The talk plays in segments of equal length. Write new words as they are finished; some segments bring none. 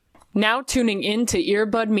Now tuning in to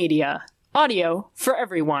Earbud Media. Audio for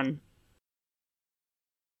everyone.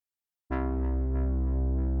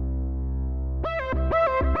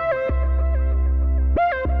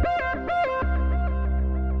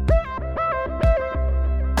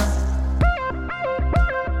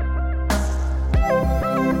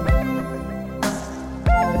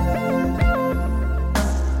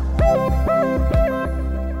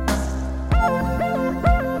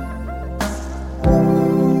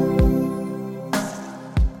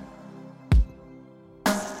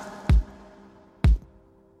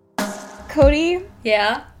 Cody?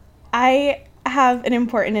 Yeah? I have an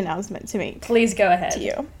important announcement to make. Please go ahead. To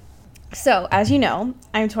you. So, as you know,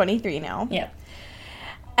 I'm 23 now. Yeah.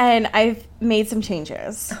 And I've made some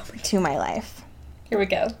changes to my life. Here we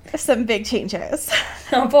go. Some big changes.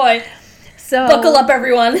 Oh boy. So buckle up,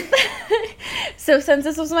 everyone. So since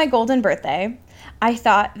this was my golden birthday, I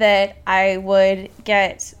thought that I would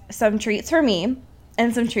get some treats for me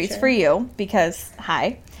and some treats for you because,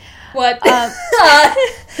 hi. What?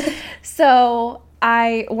 So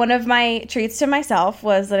one of my treats to myself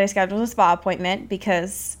was that I scheduled a spa appointment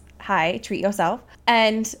because, hi, treat yourself.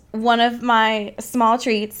 And one of my small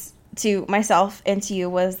treats to myself and to you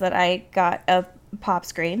was that I got a pop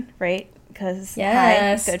screen, right? Because,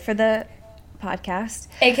 yes. Hi, good for the podcast.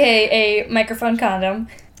 AKA microphone condom.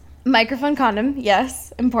 Microphone condom,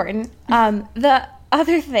 yes, important. The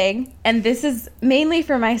other thing, and this is mainly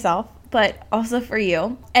for myself, but also for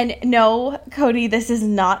you. And no, Cody, this is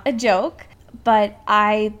not a joke, but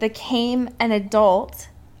I became an adult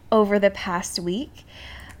over the past week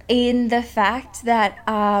in the fact that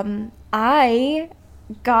I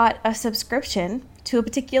got a subscription to a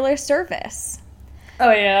particular service.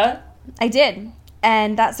 Oh, yeah? I did.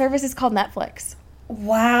 And that service is called Netflix.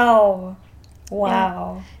 Wow.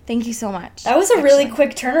 Yeah. Thank you so much. That was a really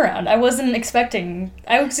quick turnaround. I was expecting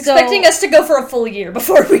us to go for a full year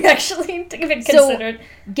before we actually even considered.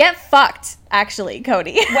 So, get fucked, actually,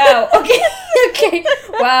 Cody. Wow. Okay.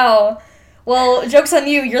 Wow. Well, joke's on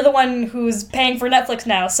you. You're the one who's paying for Netflix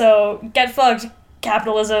now, so get fucked,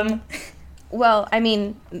 capitalism. Well, I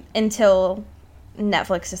mean, until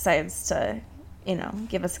Netflix decides to,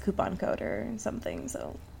 give us a coupon code or something,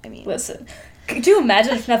 so, I mean. Listen. Could you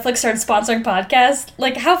imagine if Netflix started sponsoring podcasts?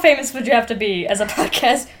 Like, how famous would you have to be as a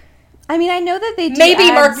podcast? I mean, I know that they do Maybe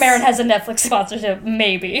ads. Mark Maron has a Netflix sponsorship.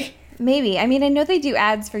 Maybe. I mean, I know they do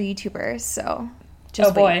ads for YouTubers, so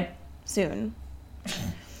just wait. Soon.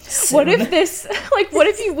 What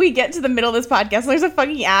if we get to the middle of this podcast and there's a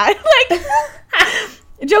fucking ad? Like,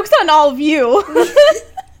 joke's on all of you.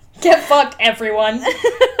 Get fucked, everyone.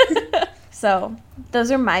 So, those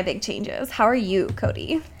are my big changes. How are you,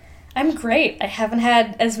 Cody? I'm great. I haven't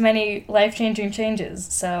had as many life-changing changes,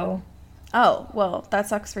 so. Oh, well, that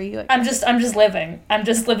sucks for you. I'm just living. I'm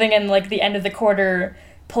just living in, like, the end of the quarter,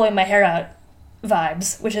 pulling my hair out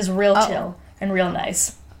vibes, which is real chill and real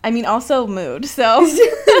nice. I mean, also mood, so.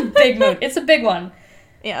 Big mood. It's a big one.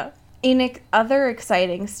 Yeah. In other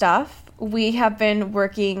exciting stuff, we have been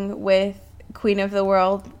working with Queen of the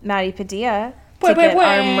World, Maddie Padilla, to get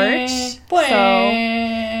our merch. So,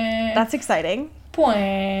 that's exciting.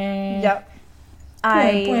 Yep.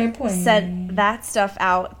 I sent that stuff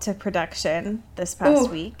out to production this past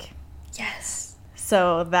week. Yes.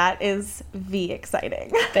 So that is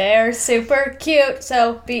exciting. They're super cute,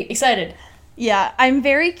 so be excited. Yeah, I'm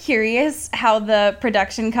very curious how the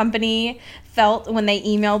production company felt when they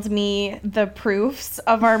emailed me the proofs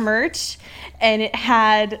of our merch, and it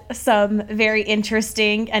had some very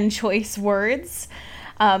interesting and choice words.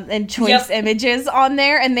 And choice images on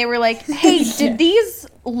there, and they were like, hey, did these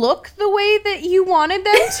look the way that you wanted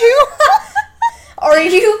them to? Are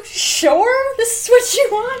you sure this is what you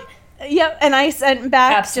want? Yep, and I sent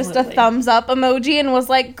back just a thumbs up emoji and was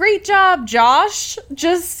like, great job, Josh.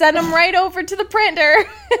 Just send them right over to the printer.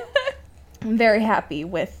 I'm very happy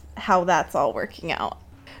with how that's all working out.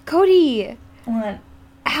 Cody. What?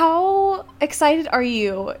 How excited are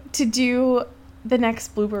you to do the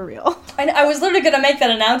next blooper reel? I was literally going to make that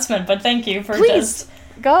announcement, but thank you for just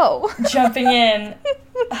go jumping in.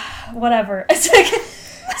 Whatever.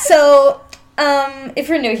 So, if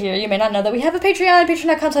you're new here, you may not know that we have a Patreon,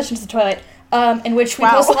 patreon.com/Into-the-Toilet, in which we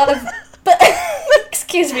post a lot of... But,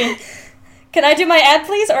 excuse me. Can I do my ad,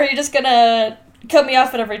 please? Or are you just going to cut me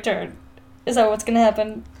off at every turn? Is that what's going to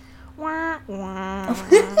happen?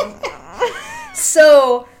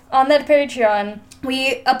 So, on that Patreon,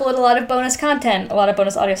 we upload a lot of bonus content, a lot of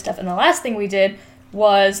bonus audio stuff, and the last thing we did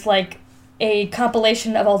was, like, a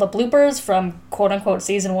compilation of all the bloopers from quote-unquote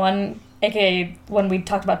Season 1, aka when we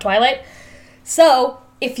talked about Twilight. So,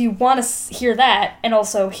 if you want to hear that, and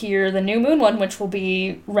also hear the New Moon one, which will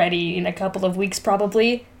be ready in a couple of weeks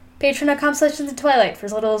probably, patreon.com/Into Twilight for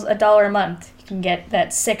as little as $1 a month. You can get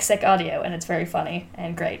that sick audio, and it's very funny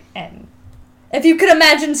and great. And if you could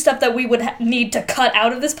imagine stuff that we would need to cut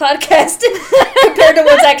out of this podcast compared to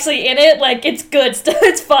what's actually in it, like, it's good stuff.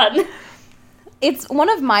 It's fun. It's one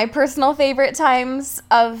of my personal favorite times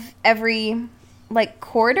of every, like,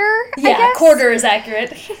 quarter, I guess. Quarter is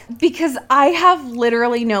accurate. Because I have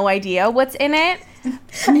literally no idea what's in it.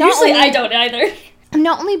 Usually I don't either.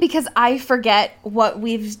 Not only because I forget what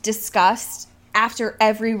we've discussed after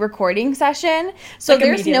every recording session, so like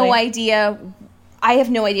there's no idea. I have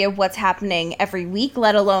no idea what's happening every week,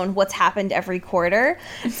 let alone what's happened every quarter.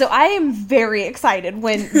 So I am very excited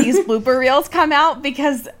when these blooper reels come out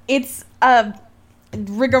because it's a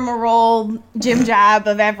rigmarole, jim jab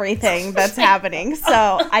of everything that's happening.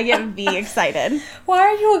 So I get to be excited. Why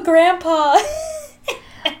are you a grandpa?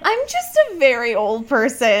 I'm just a very old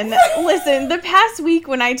person. Listen, the past week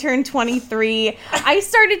when I turned 23, I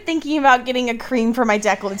started thinking about getting a cream for my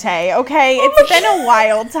décolleté, okay? It's been a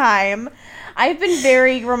wild time. I've been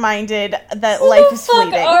very reminded that life is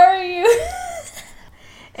fleeting. Who the fuck are you?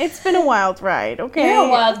 It's been a wild ride, okay? You're a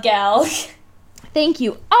wild gal. Thank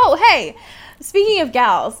you. Oh, hey, speaking of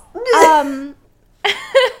gals,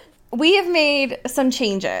 we have made some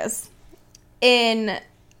changes in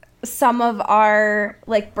some of our,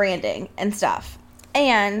 like, branding and stuff.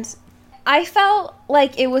 And I felt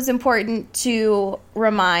like it was important to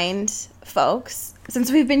remind folks,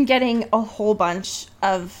 since we've been getting a whole bunch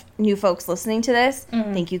of new folks listening to this.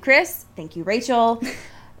 Thank you, Chris. Thank you, Rachel.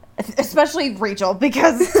 Especially Rachel,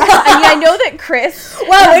 because I know that Chris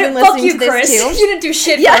has been listening to this Chris. too. You didn't do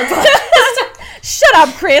shit for our podcast. Shut up,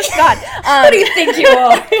 Chris. God. Who do you think you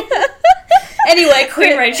are? Anyway,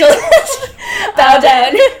 Queen Rachel. Bow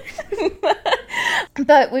down.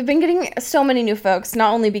 But we've been getting so many new folks,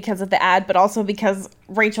 not only because of the ad, but also because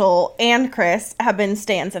Rachel and Chris have been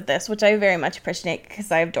stans of this, which I very much appreciate because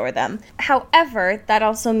I adore them. However, that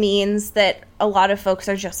also means that a lot of folks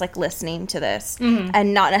are just, like, listening to this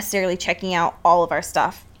and not necessarily checking out all of our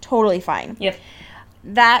stuff. Totally fine. Yep.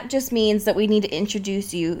 That just means that we need to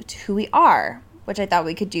introduce you to who we are, which I thought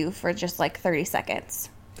we could do for just, like, 30 seconds.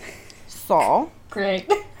 So. Great.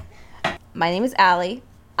 My name is Allie.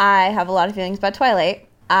 I have a lot of feelings about Twilight.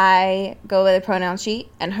 I go by the pronoun she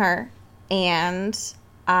and her, and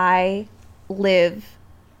I live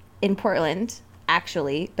in Portland,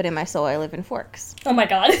 actually, but in my soul I live in Forks. Oh my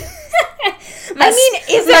god. Is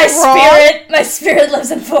it wrong? My spirit lives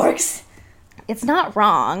in Forks. It's not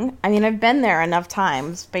wrong. I mean, I've been there enough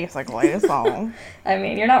times, basically, so. I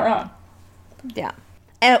mean, you're not wrong. Yeah.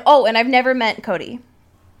 And I've never met Cody.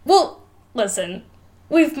 Well, listen.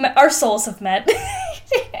 Our souls have met.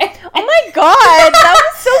 Oh my god, that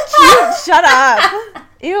was so cute. Shut up.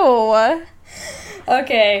 Ew.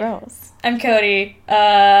 Okay. Gross. I'm Cody.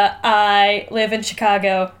 I live in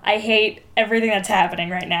Chicago. I hate everything that's happening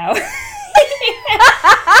right now.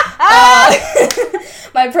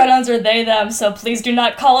 My pronouns are they, them, so please do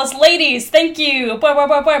not call us ladies. Thank you. Thank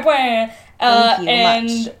you and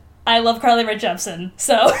much. I love Carly Rae Jepsen,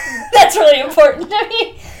 so that's really important to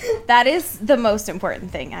me. That is the most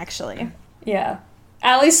important thing, actually. Yeah.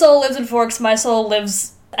 Allie's soul lives in Forks. My soul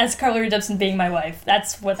lives as Carly Rae Jepsen being my wife.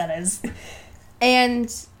 That's what that is.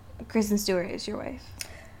 And Kristen Stewart is your wife.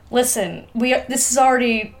 Listen, we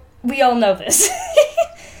all know this.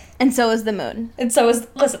 And so is the moon. And so is,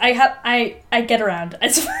 listen, I get around.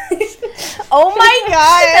 It's fine. Oh my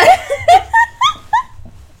god!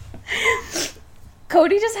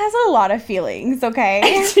 Cody just has a lot of feelings, okay?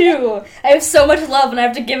 I do. I have so much love and I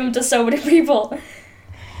have to give them to so many people.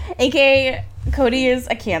 AKA, Cody is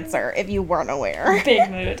a Cancer, if you weren't aware. Big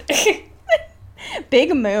mood.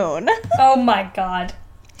 Big moon. Oh my god.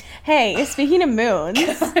 Hey, speaking of moons.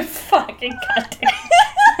 Fucking goddamn.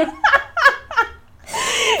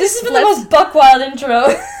 This has been the most buck-wild intro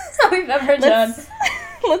we've ever done.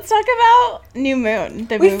 Let's talk about New Moon,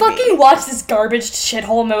 the movie. We fucking watched this garbage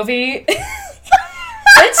shithole movie.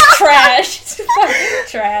 It's trash. It's fucking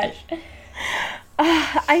trash.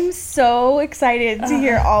 I'm so excited to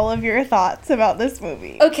hear all of your thoughts about this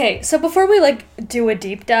movie. Okay, so before we, like, do a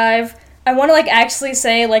deep dive, I want to, like, actually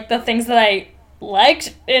say, like, the things that I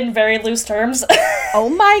liked in very loose terms.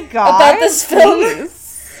 Oh my god. About this film.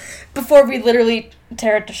 Please. Before we literally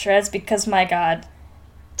tear it to shreds, because, my god.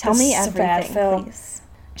 Tell me This is a bad everything, film. please.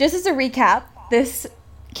 Just as a recap, this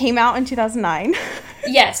came out in 2009.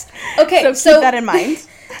 Yes. Okay, So keep that in mind.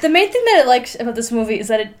 The main thing that I liked about this movie is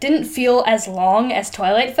that it didn't feel as long as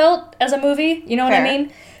Twilight felt as a movie. You know what I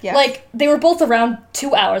mean? Yes. Like, they were both around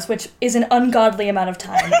 2 hours, which is an ungodly amount of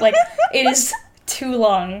time. Like, it is too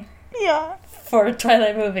long for a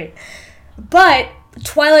Twilight movie. But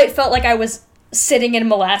Twilight felt like I was sitting in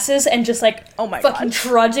molasses and just, like, fucking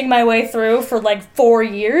trudging my way through for, like, 4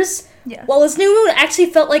 years. Yeah. While this New Moon actually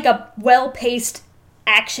felt like a well-paced,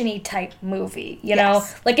 action-y type movie, you know?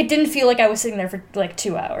 Like, it didn't feel like I was sitting there for, like,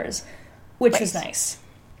 2 hours, which was nice.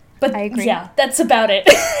 But, I agree. yeah, that's about it.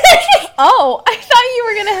 Oh, I thought you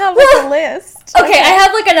were going to have, like, a list. Okay, I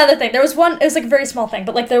have, like, another thing. There was one, it was, like, a very small thing,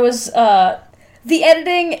 but, like, there was, the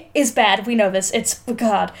editing is bad, we know this, it's, oh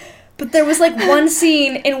god. But there was, like, one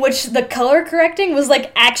scene in which the color correcting was,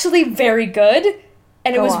 like, actually very good.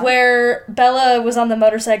 And it was where Bella was on the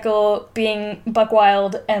motorcycle being buck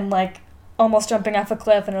wild and, like, almost jumping off a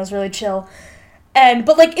cliff, and it was really chill.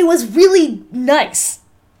 But, like, it was really nice.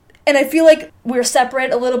 And I feel like we're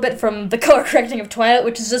separate a little bit from the color correcting of Twilight,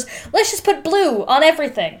 which is just, let's just put blue on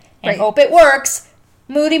everything and hope it works.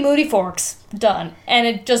 Moody forks. Done. And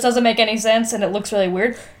it just doesn't make any sense, and it looks really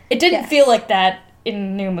weird. It didn't feel like that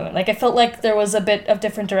in New Moon. Like, I felt like there was a bit of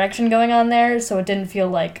different direction going on there, so it didn't feel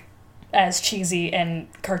like as cheesy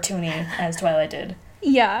and cartoony as Twilight did.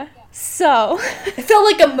 Yeah. So. It felt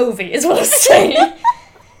like a movie, is what I'm saying.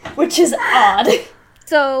 Which is odd.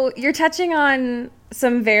 So, you're touching on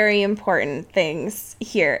some very important things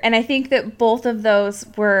here. And I think that both of those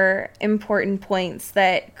were important points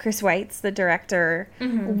that Chris Weitz, the director,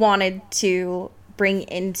 wanted to bring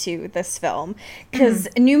into this film. Because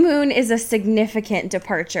New Moon is a significant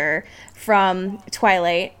departure from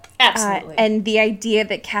Twilight. Absolutely. And the idea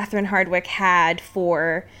that Catherine Hardwicke had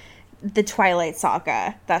for the Twilight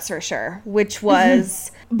Saga, that's for sure, which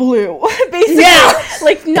was blue, basically. Yeah!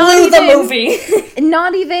 Like, not blue even, the movie.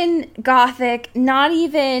 not even gothic, not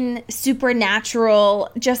even supernatural,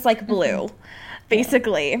 just, like, blue,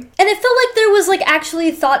 basically. And it felt like there was, like,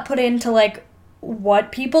 actually thought put into, like,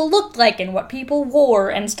 what people looked like and what people wore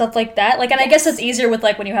and stuff like that. Like, and I guess it's easier with,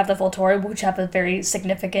 like, when you have the Volturi, which have a very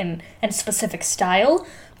significant and specific style.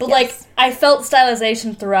 But, like, I felt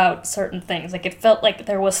stylization throughout certain things. Like, it felt like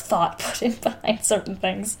there was thought put in behind certain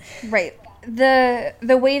things. Right. The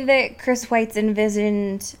way that Chris Weitz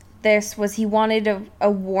envisioned this was he wanted a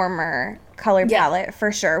warmer color palette,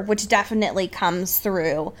 for sure, which definitely comes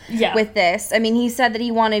through with this. I mean, he said that he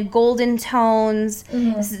wanted golden tones.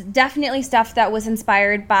 This is definitely stuff that was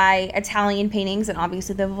inspired by Italian paintings and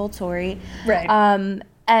obviously the Volturi. Right.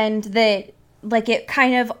 And that, like, it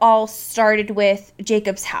kind of all started with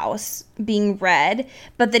Jacob's house being red,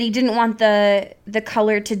 but that he didn't want the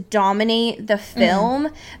color to dominate the film,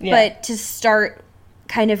 but to start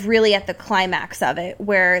kind of really at the climax of it,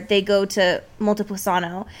 where they go to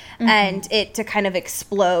Montepulciano, and it to kind of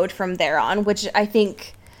explode from there on, which I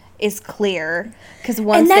think is clear, because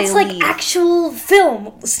once they leave... And that's, like, actual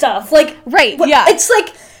film stuff. Like, it's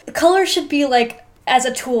like, color should be, like, as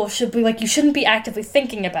a tool, should be, like, you shouldn't be actively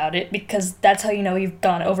thinking about it, because that's how you know you've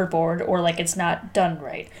gone overboard, or, like, it's not done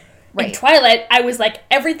right. In Twilight, I was like,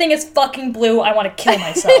 everything is fucking blue, I want to kill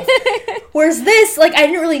myself. Whereas this, like, I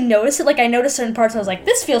didn't really notice it. Like, I noticed certain parts and I was like,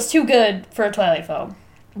 this feels too good for a Twilight film.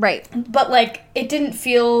 Right. But, like, it didn't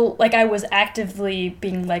feel like I was actively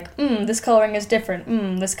being like, this coloring is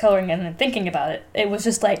different, this coloring, and then thinking about it. It was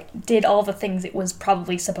just, like, did all the things it was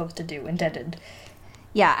probably supposed to do, intended.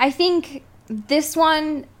 Yeah, I think this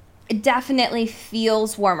one definitely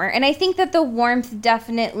feels warmer. And I think that the warmth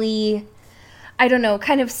definitely... I don't know,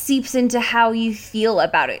 kind of seeps into how you feel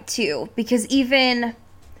about it, too. Because even,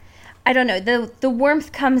 I don't know, the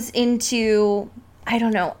warmth comes into, I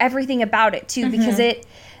don't know, everything about it, too. Because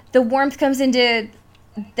the warmth comes into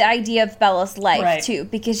the idea of Bella's life, too.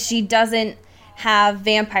 Because she doesn't have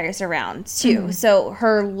vampires around, too. So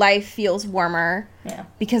her life feels warmer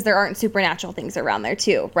because there aren't supernatural things around there,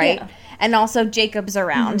 too, right? Yeah. And also Jacob's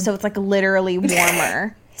around, so it's, like, literally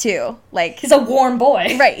warmer. Too, like, he's a warm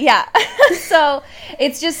boy, right? Yeah. So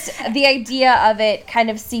it's just the idea of it kind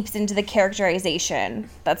of seeps into the characterization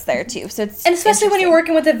that's there too. So it's, and especially when you're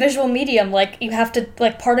working with a visual medium, like, you have to,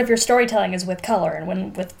 like, part of your storytelling is with color and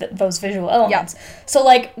when with those visual elements. So,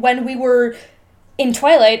 like, when we were in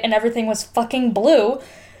Twilight and everything was fucking blue,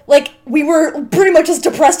 like, we were pretty much as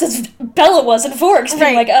depressed as Bella was in Forks,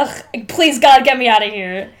 being like, ugh, please God, get me out of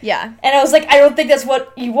here. Yeah. And I was like, I don't think that's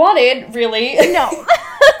what you wanted, really. No.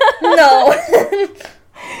 No.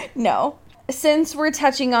 No. Since we're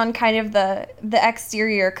touching on kind of the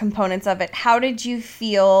exterior components of it, how did you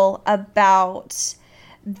feel about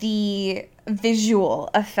the visual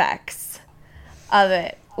effects of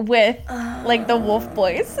it with, like, the wolf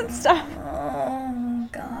boys and stuff? Oh,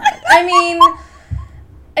 God.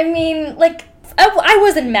 I mean, like, I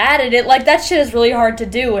wasn't mad at it. Like, that shit is really hard to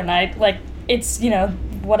do, and it's,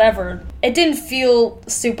 whatever. It didn't feel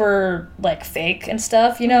super, like, fake and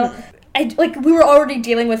stuff, we were already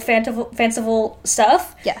dealing with fanciful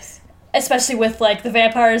stuff. Yes. Especially with, like, the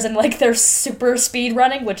vampires and, like, their super speed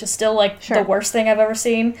running, which is still, like, the worst thing I've ever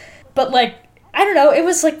seen. But, like, I don't know, it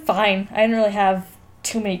was, like, fine. I didn't really have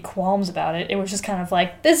too many qualms about it. It was just kind of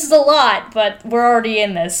like, this is a lot, but we're already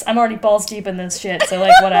in this. I'm already balls deep in this shit, so,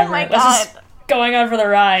 like, whatever. Oh my Let's just going on for the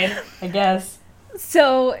ride, I guess.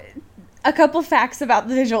 So, a couple facts about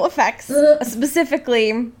the visual effects,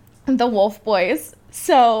 specifically the Wolf Boys.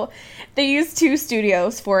 So, they used 2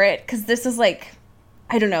 studios for it, because this is, like,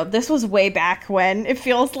 I don't know, this was way back when, it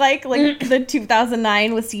feels like the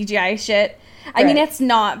 2009 with CGI shit. I mean, it's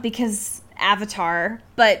not, because Avatar,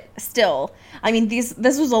 but still, I mean, this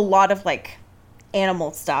was a lot of, like,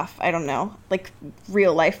 animal stuff, I don't know, like,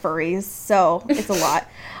 real-life furries, so it's a lot.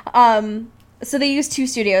 So they used 2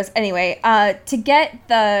 studios. Anyway, to get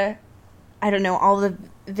all the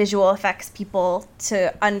visual effects people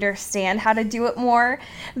to understand how to do it more,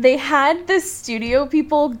 they had the studio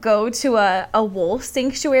people go to a wolf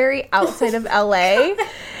sanctuary outside of LA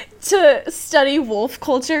to study wolf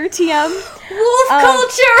culture, TM. Wolf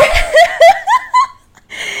culture!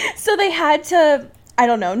 So they had to, I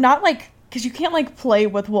don't know, not like, because you can't like play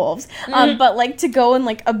with wolves, but like to go and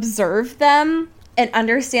like observe them and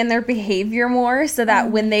understand their behavior more, so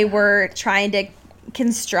that when they were trying to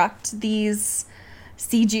construct these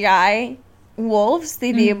CGI wolves,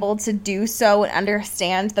 they'd be able to do so and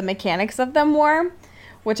understand the mechanics of them more,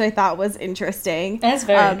 which I thought was interesting. That's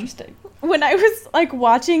very interesting. When I was like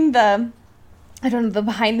watching the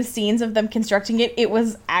behind the scenes of them constructing it, it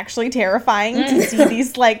was actually terrifying to see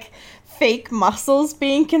these like fake muscles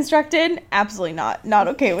being constructed. Absolutely not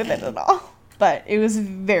okay with it at all. But it was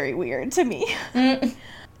very weird to me.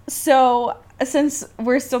 So, since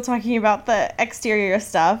we're still talking about the exterior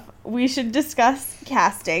stuff, we should discuss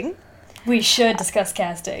casting.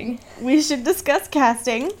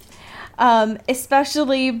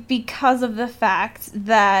 Especially because of the fact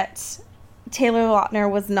that Taylor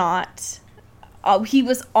Lautner was not... he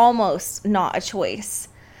was almost not a choice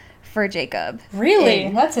for Jacob.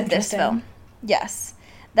 Really? That's interesting. This film. Yes.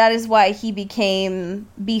 That is why he became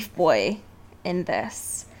Beef Boy in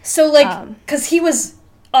this. So, like, because he was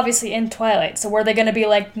obviously in Twilight, so were they going to be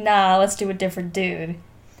like, nah, let's do a different dude?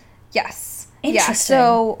 Yes. Interesting. Yeah,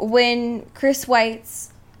 so when Chris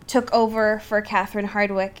Weitz took over for Catherine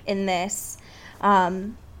Hardwicke in this,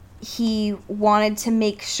 he wanted to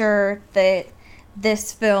make sure that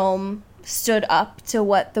this film stood up to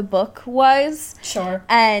what the book was. Sure.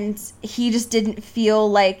 And he just didn't feel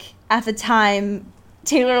like, at the time,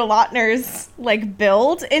 Taylor Lautner's, like,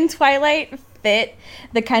 build in Twilight fit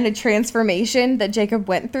the kind of transformation that Jacob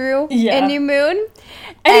went through in New Moon.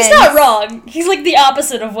 And he's not wrong. He's, like, the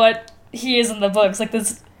opposite of what he is in the books. Like,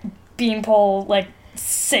 this beanpole, like,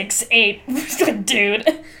 6'8"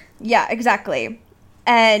 dude. Yeah, exactly.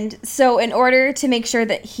 And so in order to make sure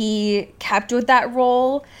that he kept with that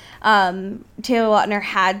role, Taylor Lautner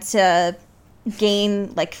had to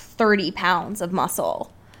gain, like, 30 pounds of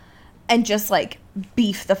muscle and just, like,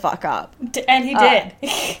 beef the fuck up. And he did.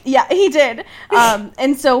 Yeah, he did.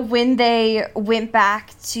 And so when they went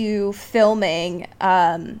back to filming,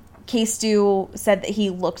 K-Stu said that he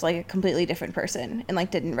looked like a completely different person and,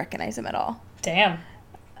 like, didn't recognize him at all. Damn.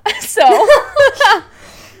 So...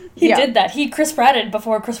 He did that. He Chris Pratted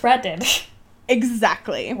before Chris Pratt did.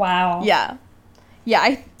 Exactly. Wow. Yeah.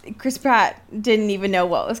 Yeah, Chris Pratt didn't even know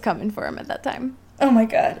what was coming for him at that time. Oh my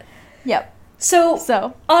god. Yep.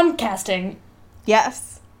 So on casting.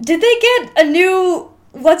 Yes. Did they get a new,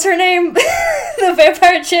 what's her name? The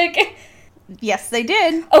vampire chick? Yes, they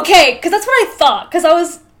did. Okay, because that's what I thought.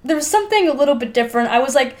 Because there was something a little bit different. I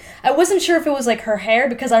wasn't sure if it was, like, her hair,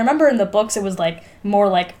 because I remember in the books it was, like, more,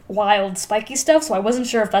 like, wild, spiky stuff, so I wasn't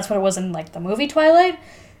sure if that's what it was in, like, the movie Twilight.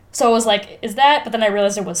 So I was like, is that? But then I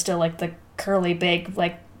realized it was still, like, the curly, big,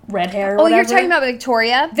 like, red hair or whatever. You're talking about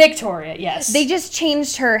Victoria? Victoria, yes. They just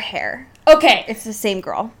changed her hair. Okay. It's the same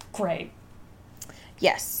girl. Great.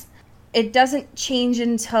 Yes. It doesn't change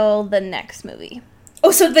until the next movie. Oh,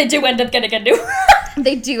 so they do end up getting a new...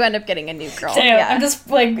 They do end up getting a new girl. Damn, yeah. I'm just,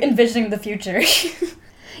 like, envisioning the future.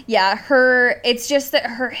 Yeah, it's just that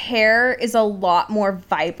her hair is a lot more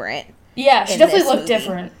vibrant. Yeah, she definitely looked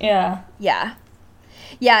different. Yeah. Yeah.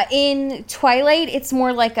 Yeah, in Twilight, it's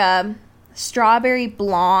more like a strawberry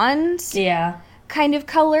blonde. Yeah. Kind of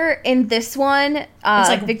color. In this one, it's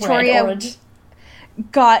like Victoria red,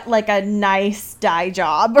 got, like, a nice dye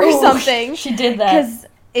job or something. She did that.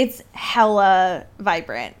 it's hella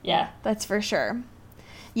vibrant. Yeah. That's for sure.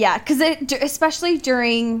 Yeah, because especially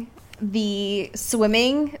during the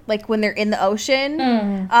swimming, like when they're in the ocean,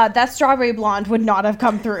 that strawberry blonde would not have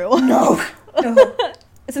come through. No.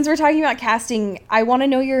 Since we're talking about casting, I want to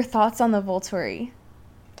know your thoughts on the Volturi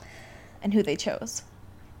and who they chose.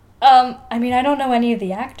 I mean, I don't know any of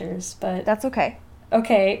the actors, but That's okay.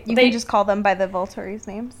 okay. You can just call them by the Volturi's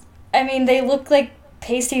names. I mean, they look like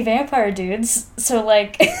pasty vampire dudes, so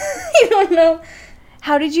like, you don't know.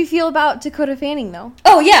 How did you feel about Dakota Fanning, though?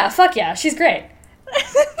 Oh yeah, fuck yeah, she's great.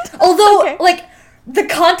 Although, Okay. like, the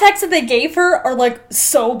contacts that they gave her are like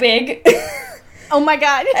so big. Oh my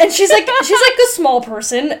god. And she's like a small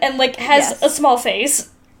person and like has Yes. a small face,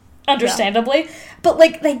 understandably. But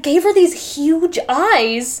like they gave her these huge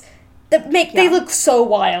eyes that make they Yeah. look so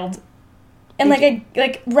wild. And They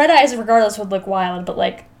like red eyes regardless would look wild, but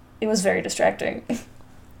like it was very distracting.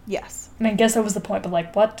 Yes. I mean, I guess that was the point, but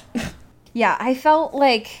like what? Yeah, I felt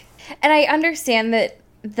like, and I understand that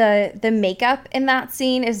the makeup in that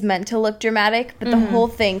scene is meant to look dramatic, but the whole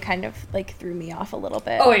thing kind of like threw me off a little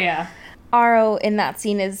bit. Oh yeah. Aro in that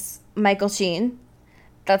scene is Michael Sheen.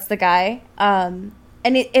 That's the guy. And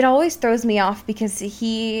it always throws me off because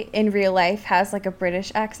he, in real life, has, like, a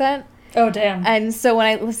British accent. Oh, damn. And so when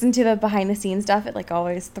I listen to the behind-the-scenes stuff, it, like,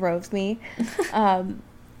 always throws me.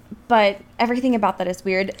 But everything about that is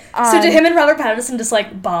weird. So did him and Robert Pattinson just,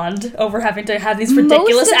 like, bond over having to have these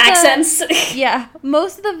ridiculous Most of the- accents? Yeah.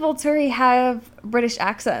 Most of the Volturi have British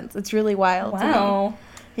accents. It's really wild to me. Wow.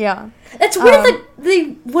 Yeah. It's weird that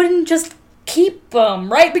they wouldn't just keep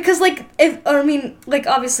them, right? Because, like,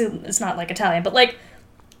 obviously it's not, like, Italian, but, like,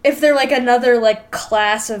 if they're, like, another, like,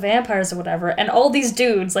 class of vampires or whatever, and all these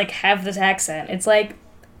dudes, like, have this accent, it's, like,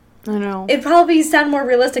 I know. it'd probably sound more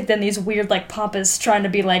realistic than these weird, like, pompous trying to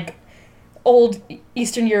be, like, old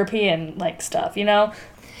Eastern European, like, stuff, you know?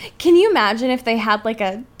 Can you imagine if they had, like,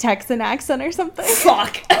 a Texan accent or something?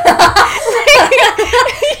 Fuck.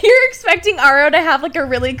 You're expecting Aro to have, like, a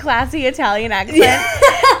really classy Italian accent,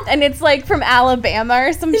 and it's, like, from Alabama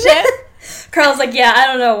or some shit. Carl's like, yeah, I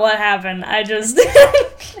don't know what happened. I just...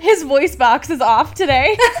 His voice box is off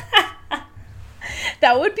today.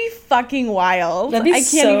 That would be fucking wild. That'd be I can't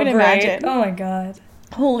so even great. imagine. Oh my god.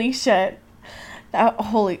 Holy shit.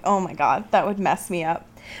 Oh my god, that would mess me up.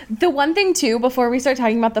 The one thing, too, before we start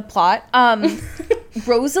talking about the plot,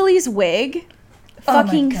 Rosalie's wig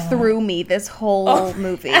fucking God. threw me this whole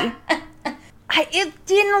movie. It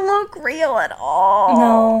didn't look real at all.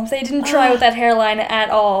 No, they didn't try with that hairline at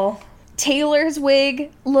all. Taylor's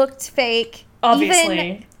wig looked fake. Obviously.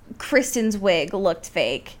 Even Kristen's wig looked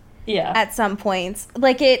fake Yeah. at some points.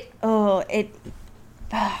 Like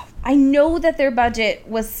I know that their budget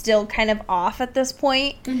was still kind of off at this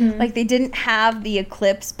point. Mm-hmm. Like, they didn't have the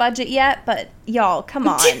Eclipse budget yet, but y'all, come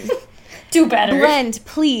on. Do better. Blend,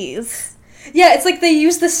 please. Yeah, it's like they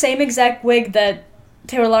used the same exact wig that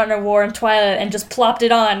Taylor Lautner wore in Twilight and just plopped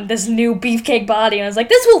it on this new beefcake body, and I was like,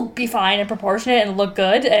 this will be fine and proportionate and look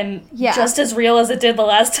good and Yeah. just as real as it did the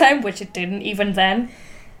last time, which it didn't even then.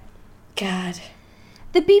 God.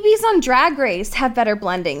 The BBs on Drag Race have better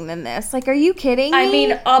blending than this. Like, are you kidding me? I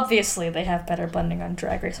mean, obviously they have better blending on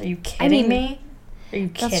Drag Race. Are you kidding me? Are you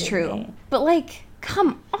kidding that's true. me? But, like,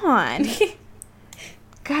 come on.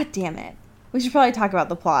 God damn it. We should probably talk about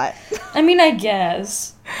the plot. I mean, I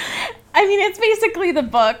guess. I mean, it's basically the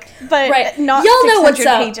book, but Right. not Y'all know 600 what's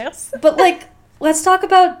up. pages. But, like, let's talk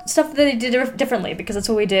about stuff that they did differently, because that's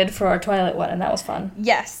what we did for our Twilight one, and that was fun.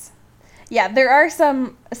 Yes. Yeah, there are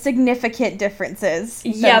some significant differences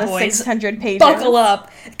than Yeah, the boys. 600 pages. Buckle up.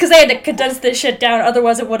 Because they had to condense this shit down,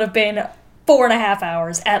 otherwise it would have been 4.5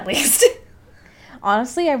 hours, at least.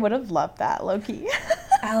 Honestly, I would have loved that, Loki.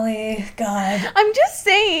 Allie, God. I'm just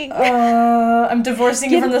saying. I'm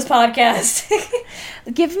divorcing you from this podcast.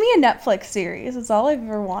 Give me a Netflix series. It's all I've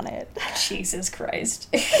ever wanted. Jesus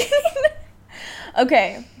Christ.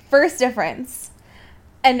 Okay, first difference.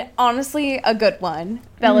 And honestly, a good one.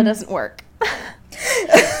 Bella doesn't work.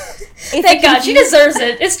 Thank God, she deserves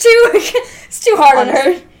it. It's too hard on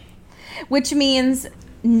her. Which means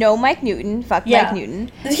no Mike Newton. Fuck Yeah. Mike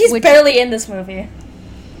Newton. He's Which- barely in this movie.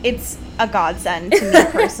 It's a godsend to me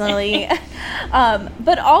personally.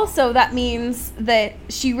 But also that means that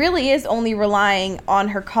she really is only relying on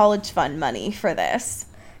her college fund money for this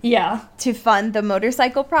Yeah. to fund the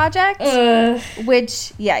motorcycle project,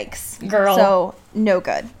 which, yikes. Girl. So, no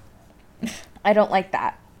good. I don't like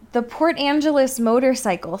that. The Port Angeles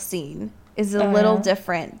motorcycle scene is a little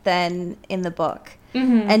different than in the book.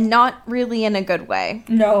 Mm-hmm. And not really in a good way.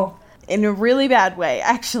 No. In a really bad way,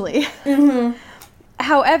 actually. Mm-hmm.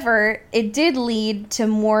 However, it did lead to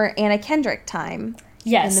more Anna Kendrick time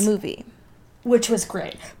Yes. in the movie. Which was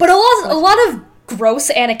great. But a lot of gross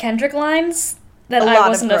Anna Kendrick lines that I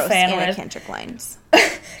wasn't a fan with. Anna Kendrick lines.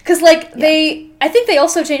 Because, like, I think they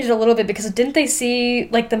also changed it a little bit because didn't they see,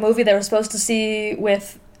 like, the movie they were supposed to see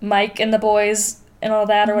with Mike and the boys and all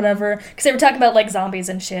that or whatever? Because they were talking about, like, zombies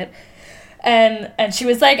and shit. And she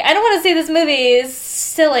was like, I don't want to see this movie, it's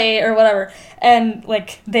silly or whatever. And,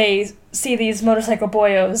 like, they see these motorcycle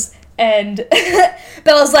boyos and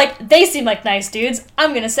Bella's like, they seem like nice dudes,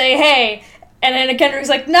 I'm gonna say hey. And Anna Kendrick's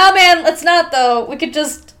like, nah, man, let's not, though. We could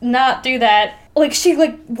just not do that. Like, she,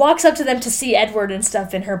 like, walks up to them to see Edward and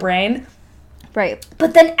stuff in her brain. Right.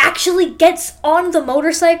 But then actually gets on the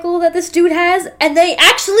motorcycle that this dude has, and they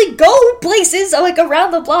actually go places, like,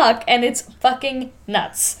 around the block, and it's fucking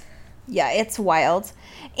nuts. Yeah, it's wild.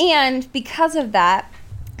 And because of that,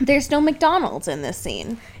 there's no McDonald's in this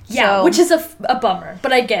scene. Yeah, so, which is a bummer,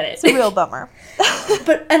 but I get it. It's a real bummer.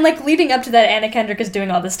 And, like, leading up to that, Anna Kendrick is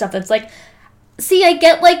doing all this stuff that's like, see, I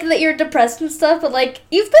get, like, that you're depressed and stuff, but, like,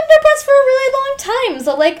 you've been depressed for a really long time,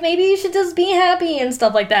 so, like, maybe you should just be happy and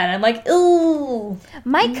stuff like that. And I'm like, ooh.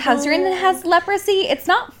 My cousin has leprosy. It's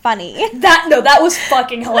not funny. That was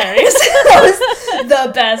fucking hilarious. That was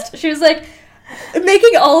the best. She was, like,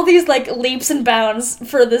 making all these, like, leaps and bounds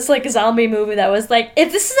for this, like, zombie movie that was, like,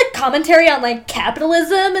 if this is a commentary on, like,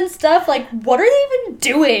 capitalism and stuff, like, what are they even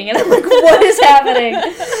doing? And I'm like, what is happening?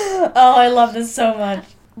 Oh, I love this so much.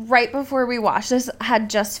 Right before we watched this, had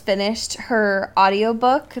just finished her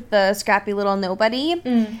audiobook, The Scrappy Little Nobody.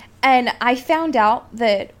 And I found out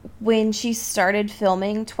that when she started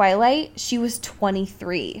filming Twilight, she was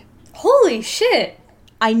 23. Holy shit.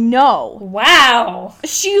 I know. Wow.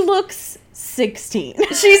 She looks 16.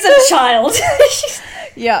 She's a child.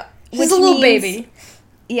 Yeah. She's a little baby.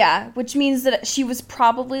 Yeah, which means that she was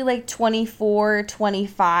probably like 24,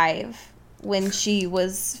 25 when she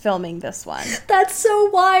was filming this one. That's so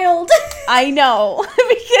wild. I know,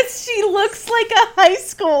 because she looks like a high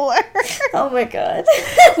schooler. Oh my god.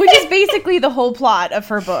 Which is basically the whole plot of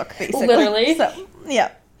her book, basically. Literally. So,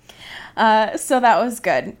 yeah. So that was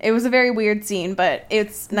good. It was a very weird scene, but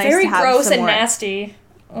it's nice very to have gross some and more. nasty.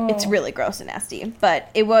 Oh. It's really gross and nasty, but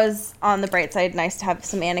it was, on the bright side, nice to have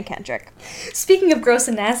some Anna Kendrick. Speaking of gross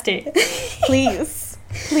and nasty. Please.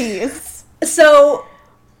 So,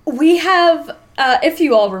 we have, if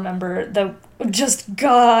you all remember, the just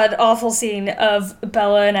god-awful scene of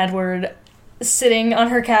Bella and Edward sitting on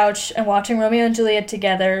her couch and watching Romeo and Juliet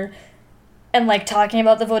together and, like, talking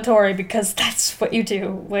about the Volturi, because that's what you do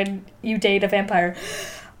when you date a vampire.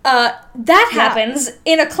 That happens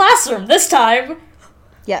in a classroom this time.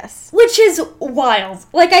 Yes. Which is wild.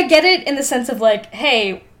 Like, I get it in the sense of, like,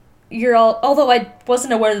 hey, you're all... Although I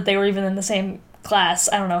wasn't aware that they were even in the same class.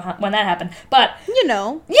 I don't know when that happened. But... You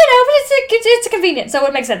know. But it's a convenient, so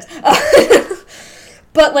it makes sense.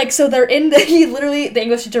 But, like, so they're in the... the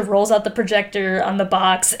English teacher rolls out the projector on the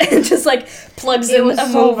box and just, like, plugs in a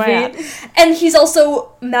movie. Bad. And he's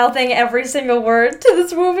also mouthing every single word to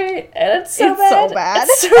this movie. And it's so bad.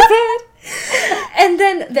 It's so bad. And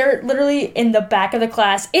then they're literally in the back of the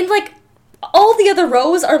class. In, like, all the other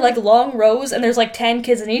rows are, like, long rows, and there's, like, 10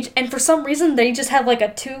 kids in each. And for some reason, they just have, like, a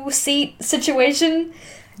 2-seat situation.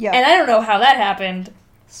 Yeah. And I don't know how that happened.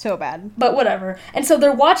 So bad. But whatever. And so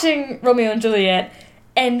they're watching Romeo and Juliet,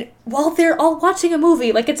 and while they're all watching a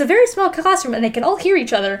movie, like, it's a very small classroom, and they can all hear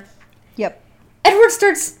each other. Yep. Edward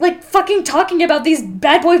starts, like, fucking talking about these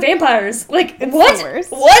bad boy vampires. Like, it's what? The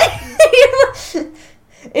worst. What?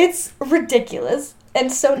 It's ridiculous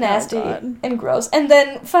and so nasty and gross. And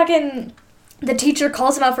then fucking the teacher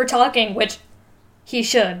calls him out for talking, which he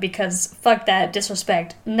should, because fuck that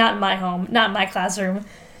disrespect. Not in my home, not in my classroom.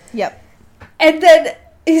 Yep. And then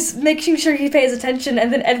he's making sure he pays attention,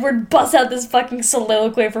 and then Edward busts out this fucking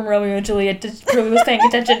soliloquy from Romeo and Juliet to prove he was paying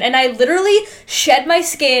attention, and I literally shed my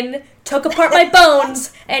skin, took apart my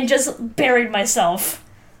bones, and just buried myself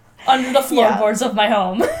under the floorboards of my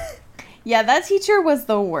home. Yeah, that teacher was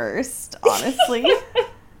the worst, honestly.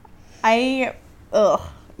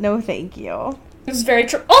 No thank you. It was very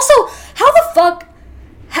true. Also, how the fuck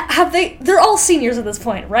have they... They're all seniors at this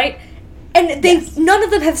point, right? And none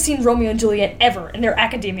of them have seen Romeo and Juliet ever in their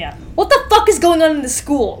academia. What the fuck is going on in the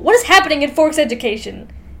school? What is happening in Forks Education?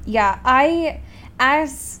 Yeah,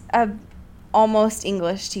 as a almost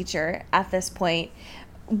English teacher at this point,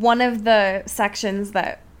 one of the sections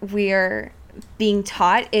that we're being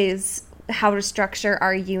taught is how to structure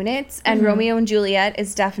our units, and Romeo and Juliet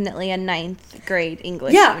is definitely a 9th grade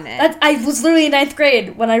English unit. I was literally in 9th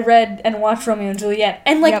grade when I read and watched Romeo and Juliet.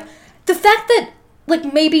 And, like, the fact that,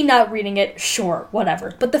 like, maybe not reading it, sure,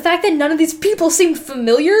 whatever. But the fact that none of these people seemed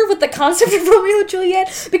familiar with the concept of Romeo and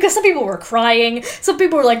Juliet, because some people were crying, some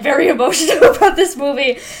people were, like, very emotional about this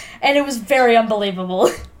movie, and it was very unbelievable.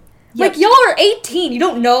 Yep. Like, y'all are 18, you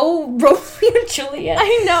don't know Romeo and Juliet.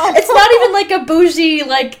 I know. It's not even, like, a bougie,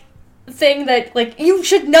 like, thing that, like, you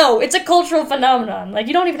should know. It's a cultural phenomenon. Like,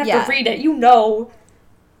 you don't even have to read it. You know.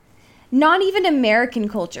 Not even American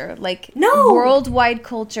culture. Like, no. Worldwide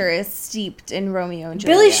culture is steeped in Romeo and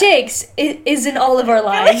Juliet. Billy Shakes is in all of our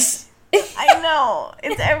lives. I know.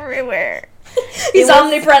 It's everywhere. He's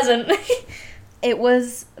omnipresent. It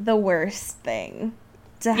was the worst thing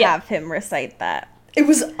to have him recite that. It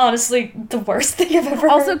was honestly the worst thing I've ever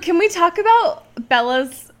Also, heard. can we talk about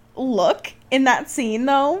Bella's look in that scene,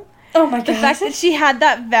 though? Oh my god. The fact that she had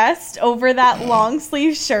that vest over that long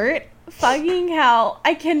sleeve shirt. Fucking hell.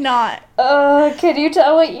 I cannot. Can you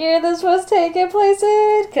tell what year this was taking place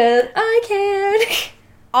in? Because I can.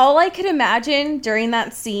 All I could imagine during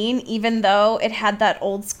that scene, even though it had that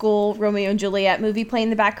old school Romeo and Juliet movie playing in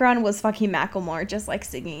the background, was fucking Macklemore just, like,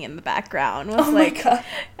 singing in the background. It was oh like, my god.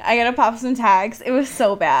 I gotta pop some tags. It was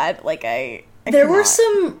so bad. Like, I There cannot. were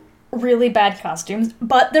some really bad costumes,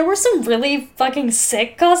 but there were some really fucking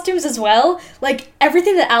sick costumes as well. Like,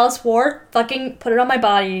 everything that Alice wore, fucking put it on my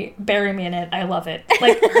body, bury me in it. I love it.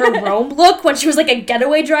 Like, her Rome look when she was, like, a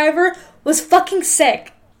getaway driver was fucking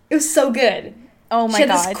sick. It was so good. Oh my god. She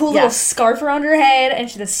had this cool little scarf around her head, and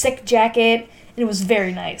she had a sick jacket, and it was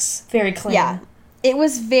very nice. Very clean. Yeah. It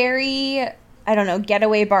was very, I don't know,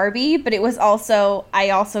 getaway Barbie, but it was also, I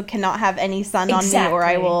also cannot have any sun on me or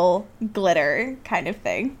I will glitter kind of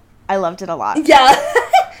thing. I loved it a lot. Yeah.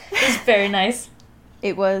 It was very nice.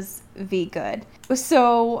 It was good.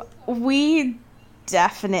 So we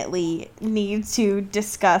definitely need to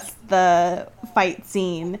discuss the fight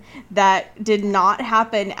scene that did not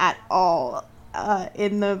happen at all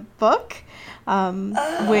in the book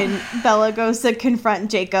when Bella goes to confront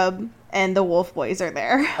Jacob and the Wolf Boys are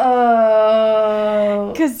there.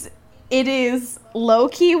 Oh. Because it is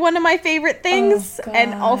low-key one of my favorite things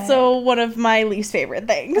and also one of my least favorite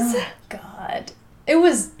things. Oh, God. It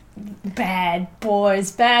was bad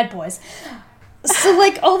boys. So,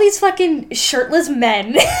 like, all these fucking shirtless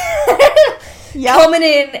men coming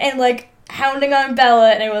in and, like, hounding on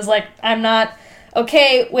Bella, and it was like, I'm not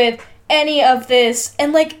okay with any of this.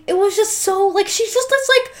 And, like, it was just so, like, she's just this,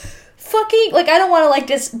 like, fucking, like, I don't want to, like,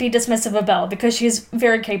 be dismissive of Bella, because she's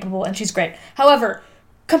very capable and she's great. However,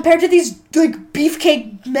 compared to these, like,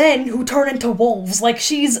 beefcake men who turn into wolves, like,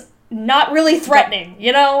 she's not really threatening,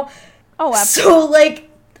 you know? Oh, absolutely. So, like,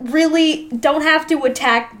 really don't have to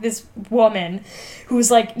attack this woman who's,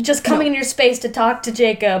 like, just coming in your space to talk to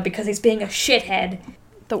Jacob because he's being a shithead.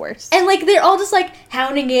 The worst. And, like, they're all just, like,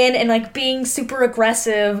 hounding in and, like, being super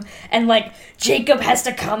aggressive, and, like, Jacob has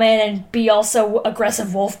to come in and be also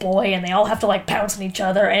aggressive wolf boy, and they all have to, like, pounce on each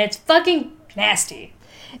other, and it's fucking nasty.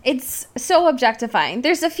 It's so objectifying.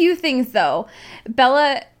 There's a few things, though.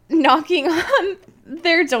 Bella knocking on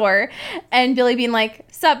their door, and Billy being like,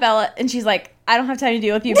 "Sup, Bella?" And she's like, "I don't have time to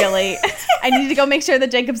deal with you, Billy. I need to go make sure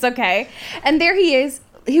that Jacob's okay." And there he is.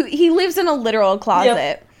 He lives in a literal closet.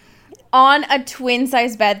 Yep. On a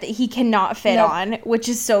twin-size bed that he cannot fit on, which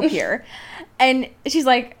is so pure. And she's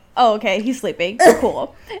like, "Oh, okay, he's sleeping.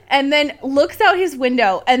 Cool." And then looks out his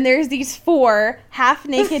window, and there's these 4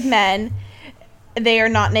 half-naked men. They are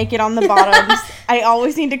not naked on the bottoms. I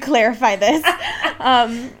always need to clarify this.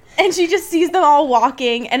 And she just sees them all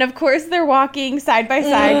walking, and of course they're walking side by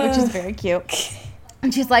side, which is very cute.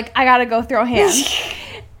 And she's like, "I gotta go throw hands."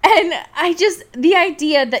 And the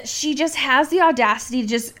idea that she just has the audacity to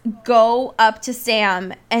just go up to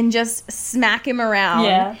Sam and just smack him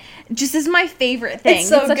around just is my favorite thing. It's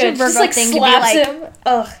so such good. a Virgo just, like, thing to be slaps like, him.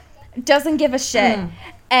 Ugh. doesn't give a shit.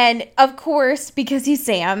 And of course, because he's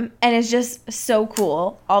Sam and is just so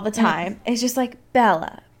cool all the time, it's just like,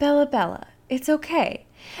 Bella, it's okay.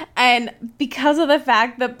 And because of the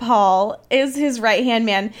fact that Paul is his right-hand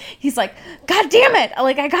man, he's like, "God damn it,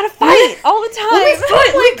 like, I gotta fight all the time."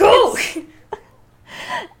 Let me go.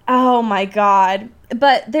 Oh my god.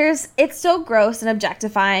 But it's so gross and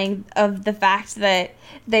objectifying of the fact that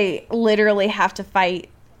they literally have to fight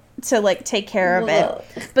to, like, take care of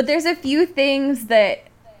it. But there's a few things that,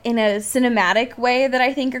 in a cinematic way, that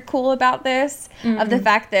I think are cool about this. Of the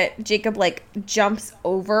fact that Jacob, like, jumps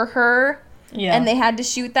over her. Yeah. And they had to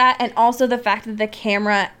shoot that. And also the fact that the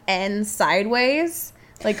camera ends sideways,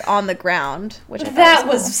 like, on the ground. Which that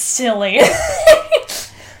was silly.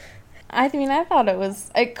 I mean, I thought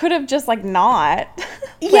it could have just, like, not.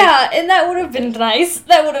 Yeah, and that would have been nice.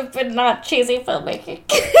 That would have been not cheesy filmmaking.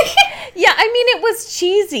 Yeah, I mean, it was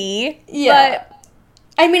cheesy. Yeah.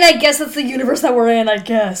 I mean, I guess that's the universe that we're in, I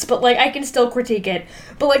guess. But, like, I can still critique it.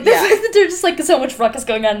 But, like, the fact that there's just, like, so much ruckus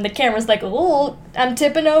going on and the camera's like, oh, I'm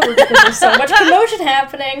tipping over because there's so much commotion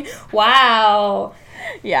happening. Wow.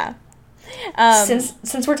 Yeah.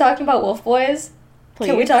 Since we're talking about Wolf Boys, please.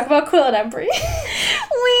 Can we talk about Quill and Embry?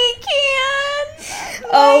 We can!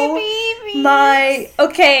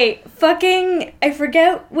 Okay, fucking, I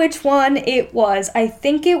forget which one it was. I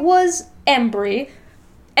think it was Embry.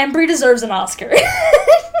 Embry deserves an Oscar.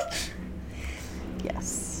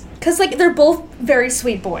 Yes. Because, like, they're both very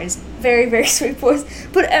sweet boys. Very, very sweet boys.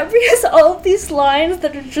 But Embry has all of these lines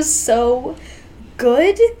that are just so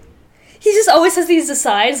good. He just always has these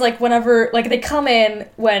asides, like, whenever, like, they come in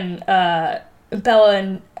when,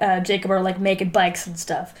 Bella and, Jacob are, like, making bikes and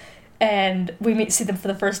stuff. And we see them for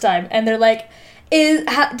the first time. And they're like,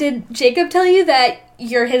 did Jacob tell you that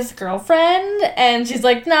you're his girlfriend? And she's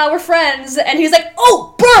like, nah, we're friends. And he's like,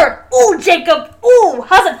 oh, Bird! Ooh, Jacob! Ooh,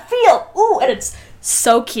 how's it feel? Ooh, and it's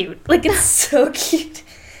so cute. Like, it's so cute.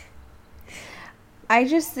 I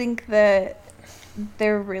just think that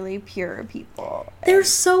they're really pure people. They're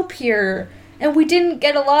so pure. And we didn't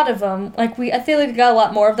get a lot of them. Like, I feel like we got a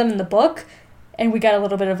lot more of them in the book. And we got a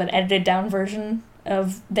little bit of an edited down version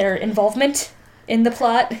of their involvement in the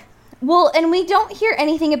plot. Well, and we don't hear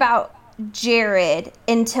anything about Jared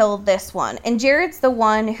until this one. And Jared's the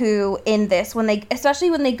one who, in this,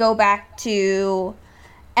 especially when they go back to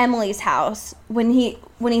Emily's house, when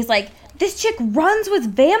he's like, this chick runs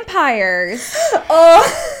with vampires.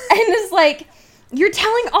 Oh. And it's like, you're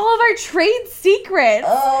telling all of our trade secrets.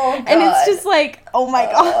 Oh, God. And it's just like, oh my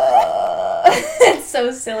God. It's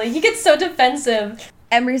so silly. He gets so defensive.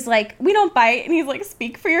 Emery's like, we don't bite. And he's like,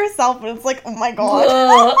 speak for yourself. And it's like, oh my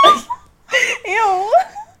God. Ew. Oh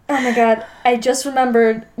my God. I just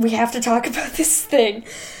remembered we have to talk about this thing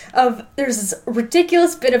of, there's this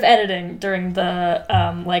ridiculous bit of editing during the,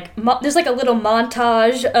 there's like a little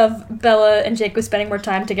montage of Bella and Jacob spending more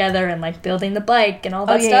time together and like building the bike and all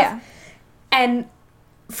that stuff. Yeah. And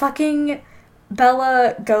fucking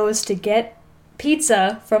Bella goes to get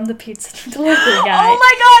pizza from the pizza delivery guy. Oh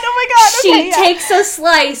my God. She takes a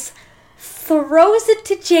slice, throws it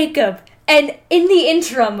to Jacob, and in the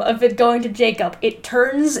interim of it going to Jacob, it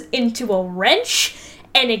turns into a wrench,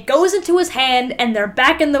 and it goes into his hand, and they're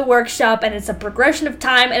back in the workshop, and it's a progression of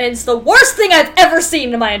time, and it's the worst thing I've ever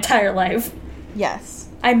seen in my entire life. Yes.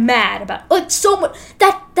 I'm mad about like so much.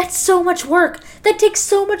 That's so much work. That takes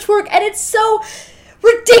so much work, and it's so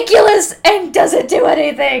ridiculous and doesn't do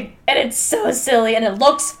anything, and it's so silly, and it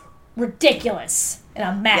looks ridiculous, and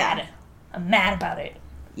I'm mad. Yeah. I'm mad about it.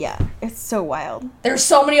 Yeah, it's so wild. There's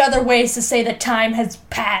so many other ways to say that time has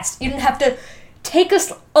passed. You don't have to take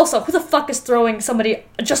Also, who the fuck is throwing somebody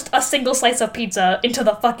just a single slice of pizza into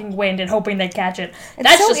the fucking wind and hoping they catch it?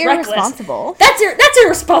 That's so just irresponsible. Reckless. That's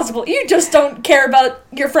irresponsible. You just don't care about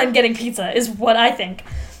your friend getting pizza, is what I think.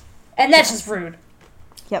 And that's just rude.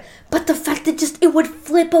 Yep. But the fact that it would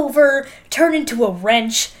flip over, turn into a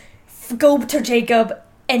wrench, go to Jacob,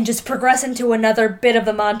 and just progress into another bit of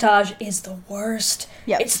the montage is the worst.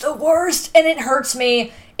 Yep. It's the worst, and it hurts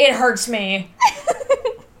me. It hurts me.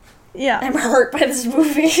 Yeah. I'm hurt by this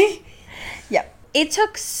movie. Yep. It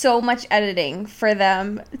took so much editing for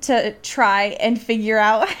them to try and figure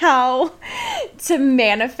out how to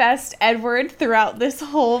manifest Edward throughout this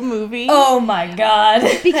whole movie. Oh my God.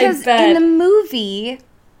 Because in the movie,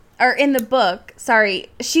 or in the book, sorry,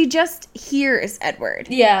 she just hears Edward.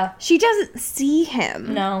 Yeah. She doesn't see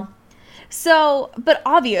him. No. So, but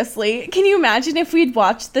obviously, can you imagine if we'd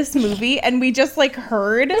watched this movie and we just, like,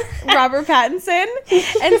 heard Robert Pattinson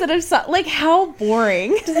instead of, like, how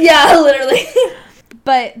boring. Yeah, literally.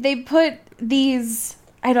 But they put these,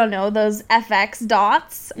 I don't know, those FX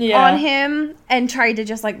dots on him and tried to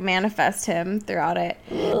just, like, manifest him throughout it.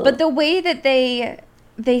 Ugh. But the way that they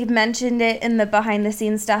mentioned it in the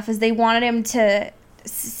behind-the-scenes stuff is they wanted him to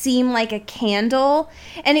seem like a candle,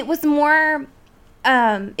 and it was more...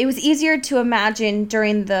 it was easier to imagine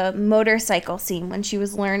during the motorcycle scene when she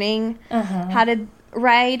was learning how to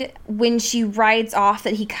ride. When she rides off,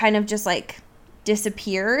 that he kind of just, like,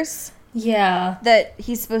 disappears. Yeah. That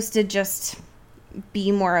he's supposed to just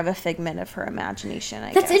be more of a figment of her imagination,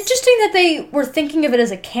 I guess. That's interesting that they were thinking of it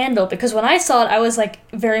as a candle, because when I saw it, I was,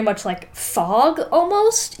 like, very much like fog,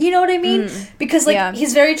 almost. You know what I mean? Because, like,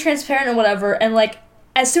 he's very transparent and whatever, and, like,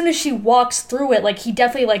 as soon as she walks through it, like, he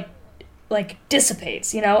definitely, like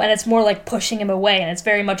dissipates, you know, and it's more like pushing him away, and it's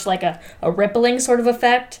very much like a rippling sort of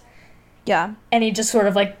effect. Yeah. And he just sort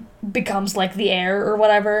of like becomes like the air or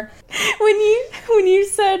whatever. When you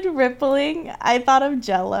said rippling, I thought of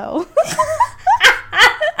Jell-O.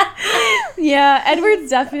 Yeah, Edward's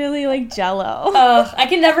definitely like Jell-O. I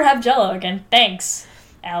can never have Jell-O again. Thanks,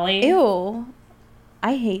 Allie. Ew.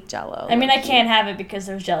 I hate Jell-O. I mean, I can't have it because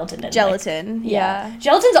there's gelatin in it. Gelatin, yeah.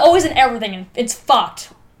 Gelatin's always in everything, and it's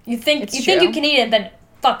fucked. You think It's you think true. you can eat it, then it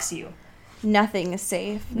fucks you. Nothing is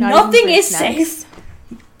safe. Nothing is safe.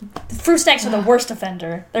 Fruit snacks are the worst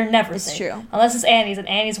offender. They're never It's safe. true. Unless it's Annie's, and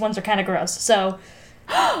Annie's ones are kind of gross. So,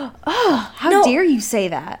 How No. dare you say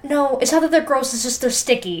that? no, it's not that they're gross, it's just they're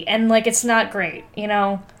sticky, and, like, it's not great, you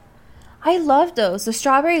know? I love those. The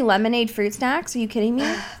strawberry lemonade fruit snacks. Are you kidding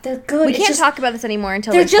me? They're good. We It's can't just, talk about this anymore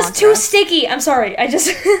until They're they just sponsor too us. sticky. I'm sorry.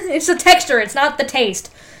 It's the texture, it's not the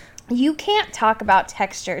taste. You can't talk about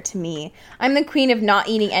texture to me. I'm the queen of not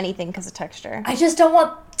eating anything because of texture. I just don't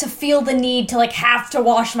want to feel the need to, like, have to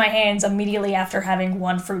wash my hands immediately after having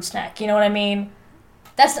one fruit snack. You know what I mean?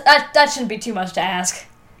 That shouldn't be too much to ask.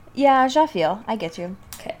 Yeah, I feel. I get you.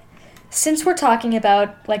 Okay. Since we're talking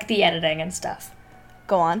about, like, the editing and stuff,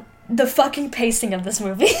 Go on. the fucking pacing of this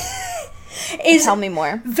movie is Tell me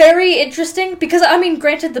more. very interesting because, I mean,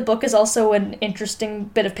 granted, the book is also an interesting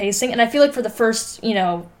bit of pacing, and I feel like for the first, you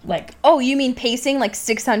know, like, Oh, you mean pacing? Like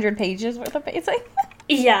 600 pages worth of pacing?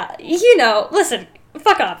 yeah, you know, listen,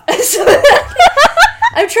 fuck off.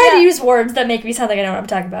 I'm trying to use words that make me sound like I know what I'm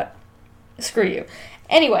talking about. Screw you.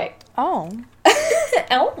 Anyway. Oh.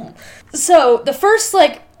 Oh. So, the first,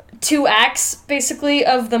 like, 2 acts, basically,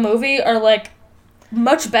 of the movie are, like,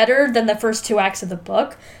 much better than the first 2 acts of the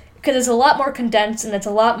book, because it's a lot more condensed, and it's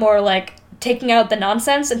a lot more, like, taking out the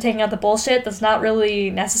nonsense and taking out the bullshit that's not really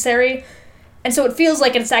necessary, and so it feels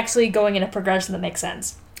like it's actually going in a progression that makes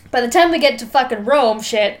sense. By the time we get to fucking Rome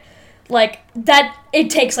shit, like, that, it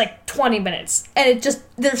takes, like, 20 minutes, and it just,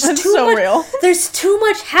 there's That's too so much, real. there's too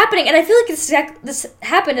much happening, and I feel like this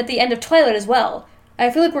happened at the end of Twilight as well. I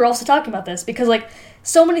feel like we're also talking about this, because, like,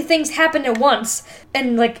 so many things happened at once,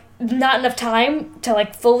 and, like, not enough time to,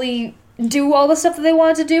 like, fully do all the stuff that they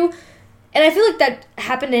wanted to do, and I feel like that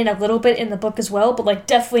happened in a little bit in the book as well, but, like,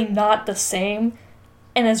 definitely not the same,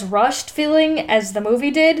 and as rushed feeling as the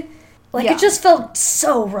movie did. Like, Yeah. it just felt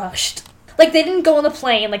so rushed. Like, they didn't go on the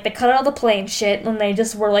plane, like, they cut out all the plane shit, and they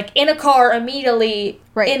just were, like, in a car immediately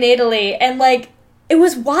in Italy, and, like, it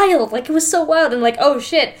was wild. Like, it was so wild, and, like, oh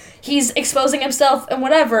shit, he's exposing himself and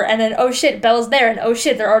whatever, and then, oh shit, Bella's there, and oh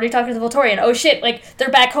shit, they're already talking to the Volturi, and oh shit, like, they're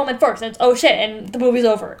back home in Forks, and it's oh shit, and the movie's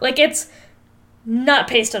over. Like, it's not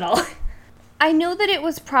paced at all. I know that it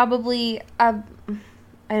was probably a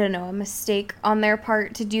mistake on their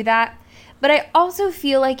part to do that, but I also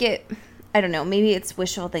feel like I don't know, maybe it's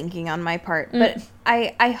wishful thinking on my part, but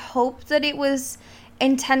I hope that it was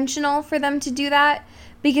intentional for them to do that,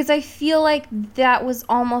 because I feel like that was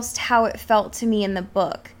almost how it felt to me in the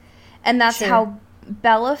book. And that's how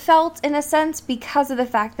Bella felt, in a sense, because of the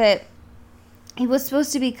fact that it was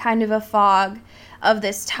supposed to be kind of a fog of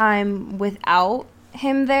this time without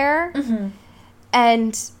him there. Mm-hmm.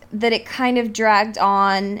 And that it kind of dragged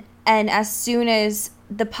on, and as soon as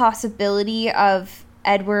the possibility of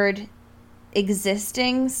Edward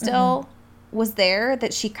existing still was there,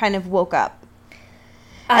 that she kind of woke up.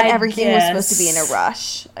 And everything was supposed to be in a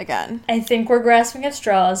rush again. I think we're grasping at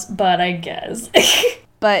straws, but I guess.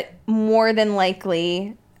 But more than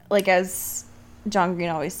likely, like as John Green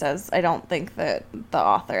always says, I don't think that the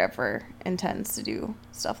author ever intends to do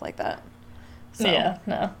stuff like that. So, yeah,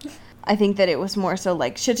 no. I think that it was more so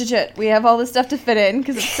like, shit, we have all this stuff to fit in,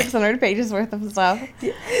 because it's 600 pages worth of stuff.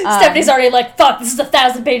 Stephanie's already like, fuck, this is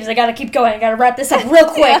 1,000 pages, I gotta keep going, I gotta wrap this up real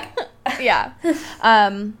quick. Yeah.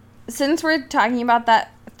 Since we're talking about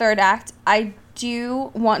that third act, I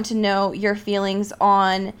do want to know your feelings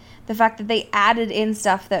on the fact that they added in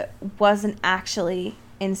stuff that wasn't actually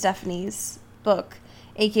in Stephanie's book,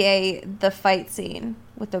 aka the fight scene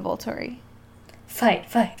with the Volturi. Fight.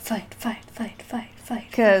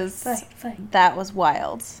 Because that was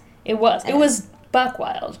wild. It was buck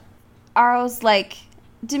wild. Arl's like,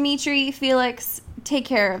 Dimitri, Felix, take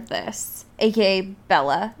care of this, aka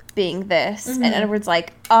Bella being this. Mm-hmm. And Edward's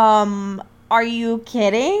like, are you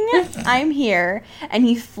kidding? I'm here. And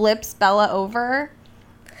he flips Bella over,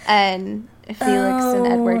 and Felix and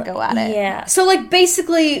Edward go at it. Yeah. So, like,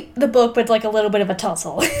 basically the book, but, like, a little bit of a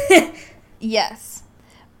tussle. Yes.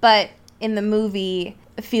 But in the movie,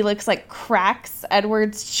 Felix, like, cracks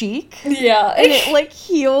Edward's cheek. Yeah. And it, like,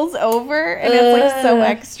 heals over, and it's, like, so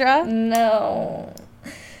extra. No.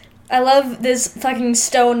 I love this fucking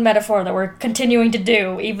stone metaphor that we're continuing to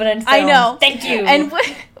do, even in film. I know. Thank you. And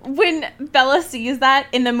when Bella sees that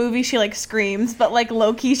in the movie, she, like, screams, but, like,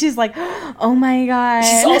 low-key, she's like, oh my god.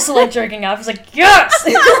 She's also, like, jerking off. She's like, yes!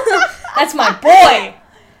 That's my boy!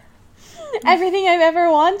 Everything I've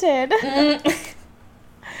ever wanted.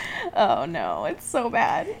 Oh no, it's so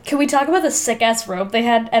bad. Can we talk about the sick-ass robe they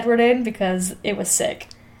had Edward in? Because it was sick.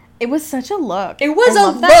 It was such a look. It was I a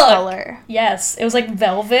love look! that color. Yes, it was like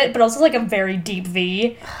velvet, but also like a very deep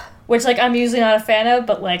V, which like I'm usually not a fan of,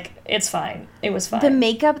 but like it's fine. It was fine. The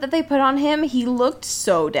makeup that they put on him, he looked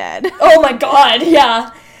so dead. Oh my god,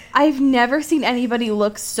 yeah. I've never seen anybody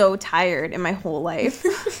look so tired in my whole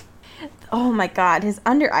life. Oh my god, his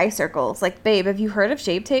under eye circles. Like, babe, have you heard of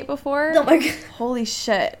Shape Tape before? Oh my god. Holy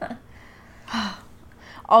shit.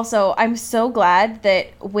 Also, I'm so glad that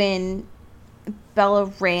when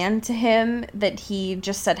Bella ran to him that he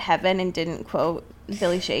just said heaven and didn't quote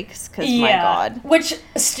Billy Shakes, because my god. Which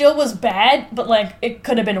still was bad, but like it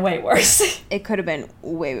could have been way worse. It could have been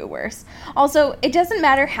way, way worse. Also, it doesn't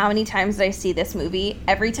matter how many times that I see this movie,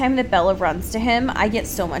 every time that Bella runs to him, I get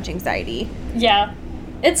so much anxiety. Yeah.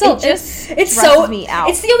 It's stresses so me out.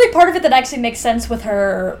 It's the only part of it that actually makes sense with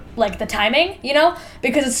her, like the timing, you know,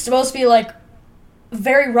 because it's supposed to be like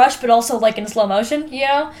very rushed, but also like in slow motion, you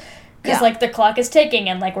know. Because, like, the clock is ticking,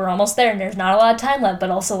 and, like, we're almost there, and there's not a lot of time left, but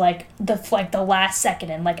also, like, the last second,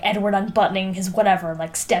 and, like, Edward unbuttoning his whatever, and,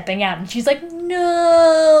 like, stepping out, and she's like,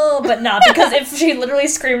 no! But not, because if she literally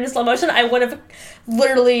screamed in slow motion, I would have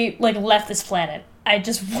literally, like, left this planet. I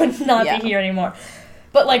just would not be here anymore.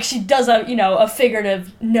 But, like, she does a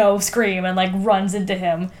figurative no scream, and, like, runs into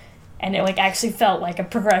him, and it, like, actually felt like a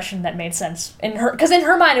progression that made sense in her, because in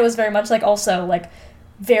her mind, it was very much, like, also, like,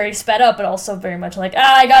 very sped up, but also very much like,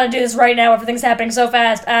 I gotta do this right now, everything's happening so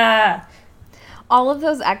fast, All of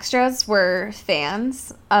those extras were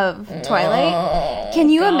fans of Twilight. Can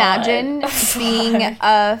you imagine being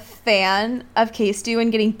a fan of K-Stu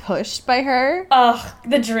and getting pushed by her? Ugh,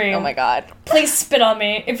 the dream. Oh my god. Please spit on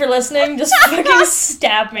me. If you're listening, just fucking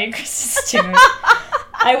stab me, Kristen Stewart.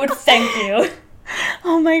 I would thank you.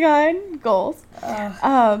 Oh my god. Goals.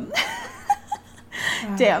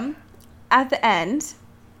 Damn. At the end,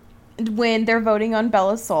 when they're voting on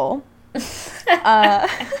Bella's soul.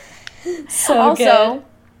 So also, good.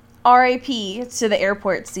 R.I.P. to the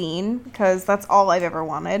airport scene, because that's all I've ever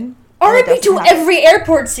wanted. R.I.P. to every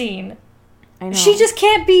airport scene. I know. She just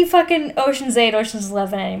can't be fucking Ocean's 8, Ocean's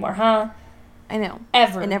 11 anymore, huh? I know.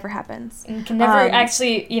 Ever. It never happens. And can never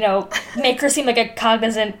actually, make her seem like a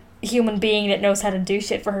cognizant human being that knows how to do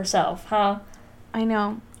shit for herself, huh? I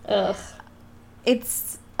know. Ugh.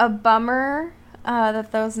 It's a bummer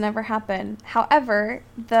that those never happen. However,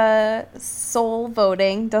 the soul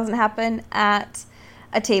voting doesn't happen at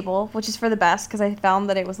a table, which is for the best, because I found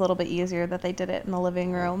that it was a little bit easier that they did it in the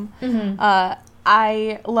living room. Mm-hmm.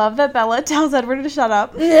 I love that Bella tells Edward to shut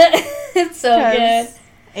up. It's so good.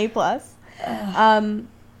 A+.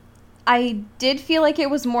 I did feel like it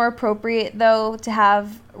was more appropriate, though, to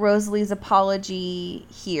have Rosalie's apology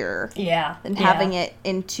here than having it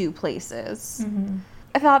in two places. Mm-hmm.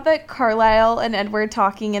 I thought that Carlisle and Edward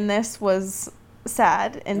talking in this was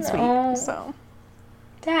sad and sweet. So,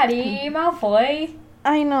 Daddy, Malfoy.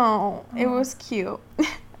 I know. It was cute.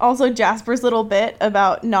 Also, Jasper's little bit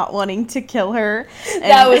about not wanting to kill her.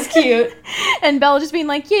 That was cute. And Bella just being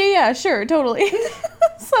like, yeah, sure, totally.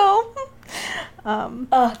 So,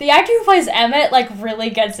 the actor who plays Emmett, like, really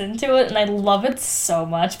gets into it, and I love it so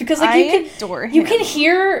much. Because, like, adore him. You can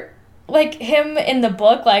hear, like, him in the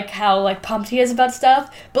book, like, how, like, pumped he is about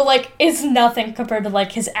stuff, but, like, it's nothing compared to,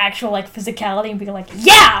 like, his actual, like, physicality and being like,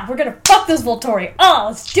 yeah, we're gonna fuck this Volturi. Oh,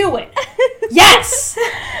 let's do it. Yes!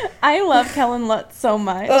 I love Kellen Lutz so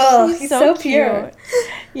much. Oh, he's so pure.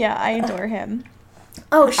 Yeah, I adore him.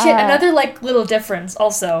 Oh, shit, another, like, little difference,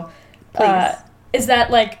 also, is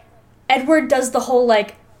that, like, Edward does the whole,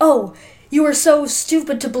 like, oh, you were so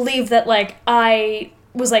stupid to believe that, like, I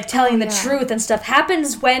was, like, telling the truth and stuff,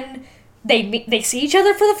 happens when they see each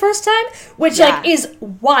other for the first time, which, like, is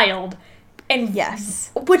wild. And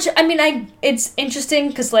yes. Which, I mean, it's interesting,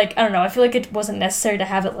 because, like, I don't know, I feel like it wasn't necessary to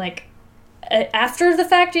have it, like, after the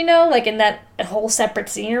fact, like, in that whole separate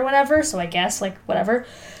scene or whatever, so I guess, like, whatever.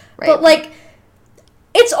 Right. But, like,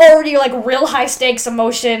 it's already, like, real high-stakes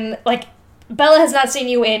emotion, like, Bella has not seen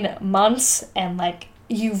you in months, and, like,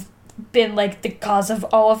 you've been, like, the cause of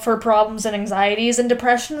all of her problems and anxieties and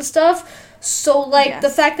depression and stuff. So, like, the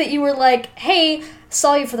fact that you were like, hey,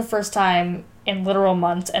 saw you for the first time in literal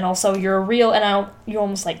months, and also you're real, and you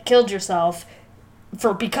almost, like, killed yourself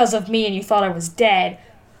because of me, and you thought I was dead.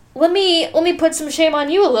 Let me put some shame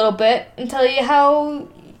on you a little bit and tell you how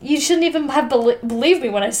you shouldn't even have believed me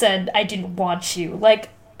when I said I didn't want you. Like,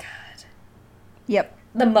 God. Yep.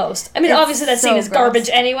 The most. I mean, obviously that scene is garbage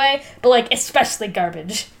anyway, but, like, especially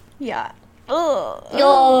garbage. Yeah. Ugh.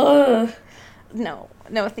 Ugh. No,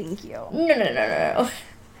 thank you. No.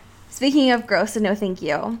 Speaking of gross and no thank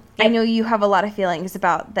you, I know you have a lot of feelings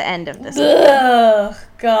about the end of this movie. Ugh,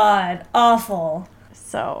 God, awful.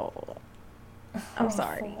 So, I'm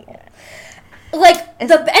sorry. Like,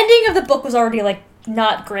 the ending of the book was already, like,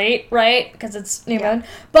 not great, right? Because it's New Moon.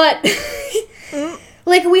 But,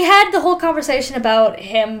 like, we had the whole conversation about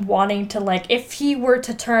him wanting to, like, if he were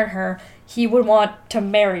to turn her, he would want to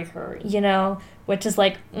marry her, you know? Which is,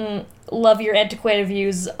 like, love your antiquated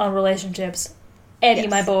views on relationships. Eddie,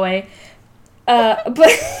 my boy.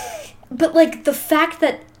 But, like, the fact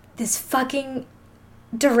that this fucking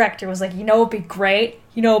director was like, you know it'd be great,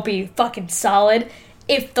 you know it'd be fucking solid,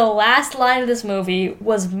 if the last line of this movie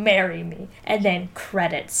was marry me, and then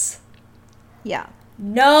credits. Yeah.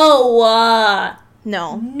 No!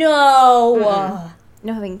 No. No!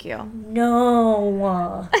 No, thank you.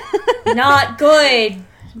 No! Not good.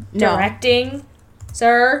 No. Directing,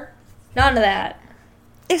 sir. None of that.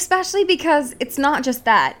 Especially because it's not just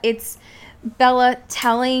that. It's Bella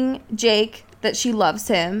telling Jake that she loves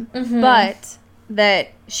him, but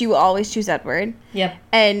that she will always choose Edward. Yep.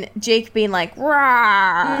 And Jake being like,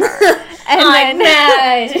 "Rawr." And I'm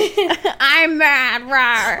mad. I'm mad,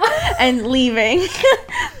 rawr, and leaving.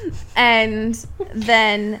 And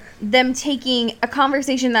then them taking a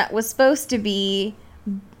conversation that was supposed to be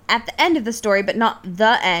at the end of the story, but not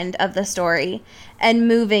the end of the story, and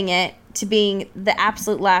moving it to being the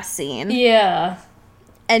absolute last scene. Yeah.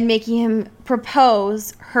 And making him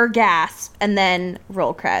propose, her gasp, and then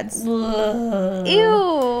roll creds. Ugh.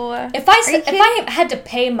 Ew. If I had to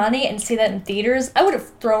pay money and see that in theaters, I would have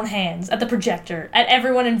thrown hands at the projector, at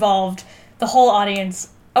everyone involved, the whole audience.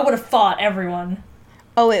 I would have fought everyone.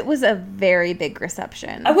 Oh, it was a very big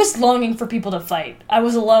reception. I was longing for people to fight. I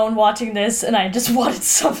was alone watching this, and I just wanted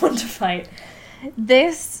someone to fight.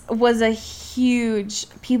 This was a huge...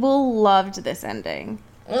 People loved this ending.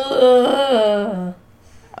 Ugh.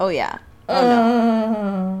 Oh, yeah. Oh,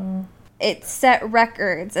 no. It set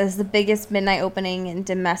records as the biggest midnight opening in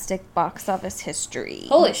domestic box office history.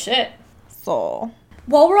 Holy shit. So...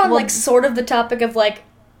 While we're on, like, sort of the topic of, like,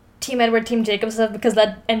 Team Edward, Team Jacob stuff, because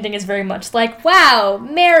that ending is very much like, wow,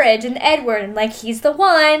 marriage and Edward, and, like, he's the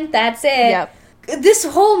one, that's it. Yep. This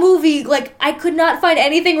whole movie, like, I could not find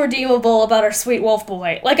anything redeemable about our sweet wolf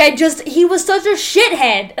boy. Like, he was such a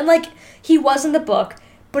shithead. And, like, he was in the book,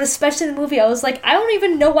 but especially in the movie, I was like, I don't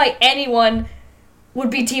even know why anyone would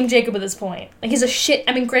be Team Jacob at this point. Like, he's a shit...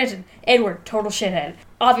 I mean, granted, Edward, total shithead.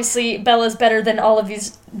 Obviously, Bella's better than all of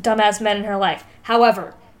these dumbass men in her life.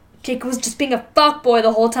 However, Jacob was just being a fuckboy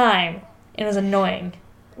the whole time. It was annoying.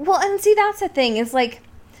 Well, and see, that's the thing, is, like,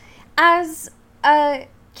 as a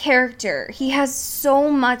character, he has so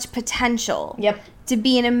much potential. Yep. To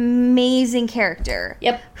be an amazing character.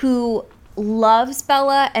 Yep. Who loves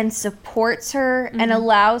Bella and supports her and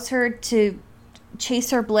allows her to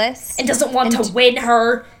chase her bliss. And doesn't want to win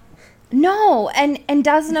her. No, and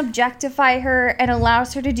doesn't objectify her and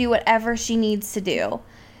allows her to do whatever she needs to do.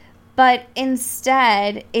 But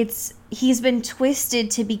instead, he's been twisted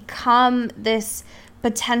to become this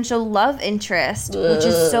potential love interest, which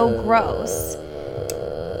is so gross.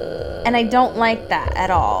 And I don't like that at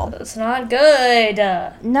all. It's not good.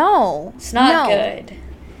 No. It's not good.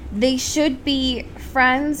 They should be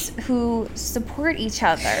friends who support each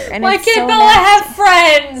other. And Why can't Bella have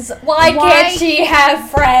friends? Why can't she have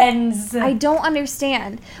friends? I don't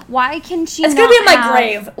understand. Why can she It's not gonna be in my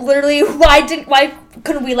grave. Literally, why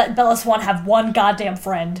couldn't we let Bella Swan have one goddamn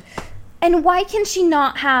friend? And why can she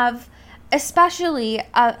not have, especially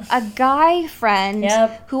a guy friend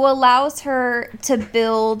who allows her to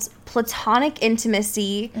build platonic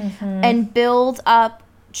intimacy and build up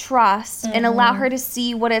trust and allow her to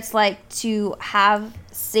see what it's like to have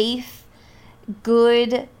safe,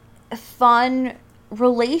 good, fun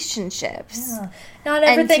relationships. Yeah. Not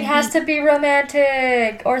everything has to be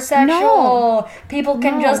romantic or sexual. No. People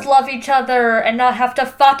can just love each other and not have to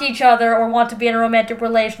fuck each other or want to be in a romantic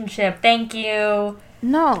relationship. Thank you.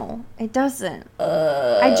 No, it doesn't.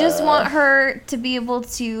 I just want her to be able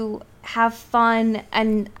to have fun,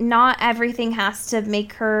 and not everything has to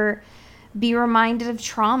make her be reminded of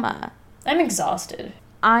trauma. I'm exhausted.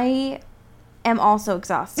 I am also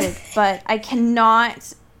exhausted, but I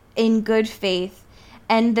cannot, in good faith,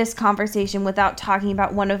 end this conversation without talking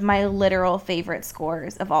about one of my literal favorite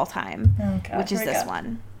scores of all time, which is this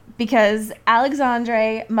one. Because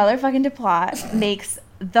Alexandre motherfucking Desplat makes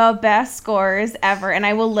the best scores ever, and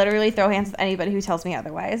I will literally throw hands with anybody who tells me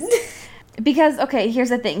otherwise. Because, okay, here's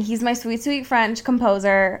the thing. He's my sweet, sweet French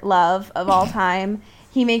composer, love of all time.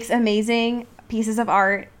 He makes amazing pieces of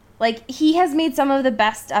art. Like, he has made some of the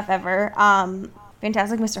best stuff ever.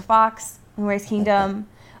 Fantastic Mr. Fox, Moonrise Kingdom.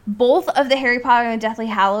 Both of the Harry Potter and Deathly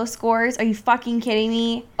Hallows scores. Are you fucking kidding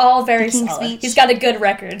me? All very The King's solid. Speech. He's got a good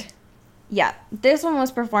record. Yeah, this one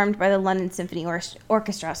was performed by the London Symphony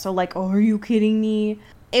Orchestra, so like, oh, are you kidding me?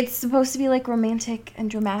 It's supposed to be like romantic and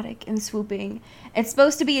dramatic and swooping. It's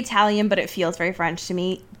supposed to be Italian, but it feels very French to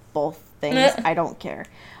me. Both things. I don't care.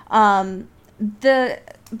 The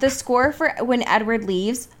score for When Edward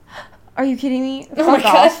Leaves, are you kidding me? Oh my Fuck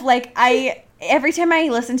God. off. Like, every time I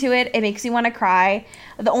listen to it, it makes me want to cry.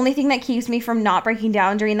 The only thing that keeps me from not breaking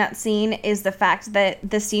down during that scene is the fact that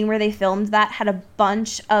the scene where they filmed that had a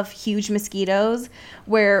bunch of huge mosquitoes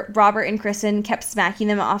where Robert and Kristen kept smacking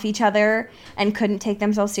them off each other and couldn't take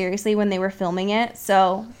themselves seriously when they were filming it.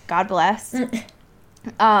 So, God bless.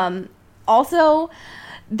 Also,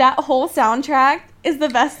 that whole soundtrack is the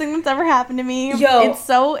best thing that's ever happened to me. Yo. It's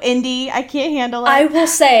so indie. I can't handle it. I will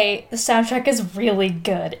say the soundtrack is really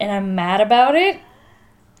good, and I'm mad about it.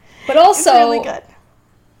 But also, It's really good.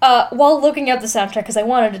 while looking at the soundtrack, because I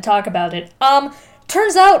wanted to talk about it,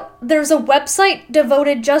 turns out there's a website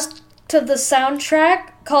devoted just to the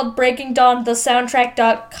soundtrack called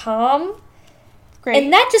BreakingDawnTheSoundtrack.com. Great.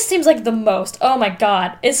 And that just seems like the most. Oh my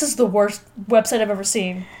god, this is the worst website I've ever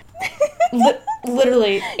seen.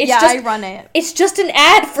 Literally. It's yeah, just, I run it. It's just an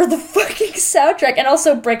ad for the fucking soundtrack, and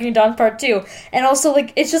also Breaking Dawn Part 2. And also,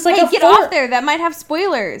 like, it's just like Hey, a get off there. That might have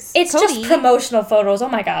spoilers. It's Cody. just promotional photos, oh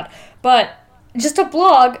my god. But just a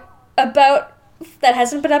blog about that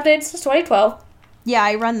hasn't been updated since 2012. Yeah,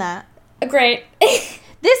 I run that. Great. This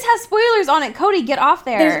has spoilers on it. Cody, get off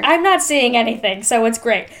there. I'm not seeing anything, so it's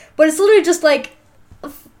great. But it's literally just like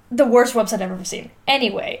the worst website I've ever seen.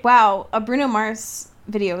 Anyway. Wow, a Bruno Mars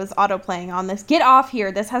video is autoplaying on this. Get off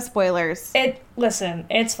here. This has spoilers. Listen,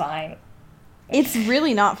 it's fine. It's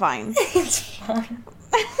really not fine. It's fine.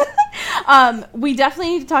 We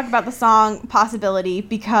definitely need to talk about the song Possibility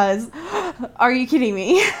because are you kidding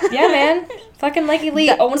me? Yeah, man. Fucking Likey Lee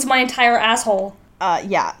owns my entire asshole.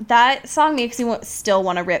 Yeah, that song makes me still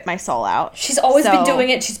want to rip my soul out. She's always been doing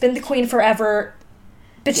it. She's been the queen forever.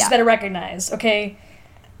 Bitches Yeah. better recognize, okay?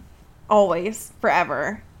 Always,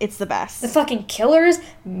 forever. It's the best. The fucking Killers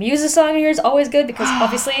music song here is always good because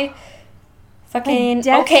obviously fucking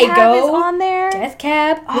Death Okay Cab Go is on there. Death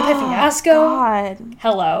Cab with Oh, Fiasco. God.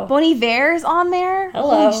 Hello. Bon Iver's on there.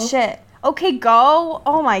 Hello. Holy shit. Okay, Go.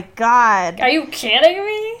 Oh my god. Are you kidding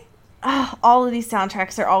me? Oh, all of these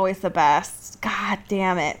soundtracks are always the best. God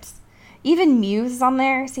damn it. Even Muse is on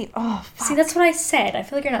there. See, fuck. See, that's what I said. I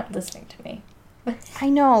feel like you're not listening to me. I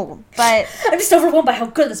know, but I'm just overwhelmed by how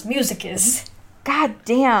good this music is. god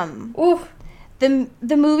damn. Ooh,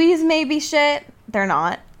 The movies may be shit. They're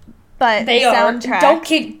not. But they the are. soundtrack. Don't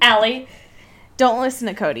kid Allie. Don't listen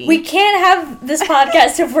to Cody. We can't have this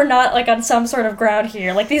podcast if we're not, like, on some sort of ground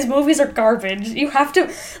here. Like, these movies are garbage. You have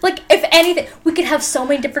to, like, if anything, we could have so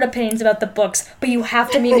many different opinions about the books, but you have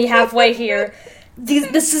to meet me halfway here.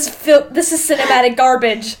 This is cinematic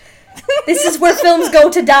garbage. This is where films go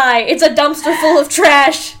to die. It's a dumpster full of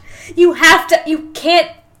trash. You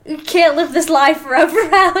can't live this life forever,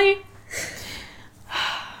 Allie.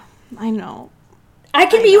 I know. I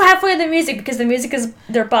can meet you halfway in the music because the music is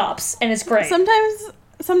their bops and it's great.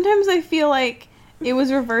 Sometimes I feel like it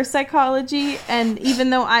was reverse psychology, and even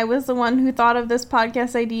though I was the one who thought of this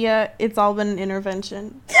podcast idea, it's all been an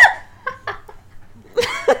intervention.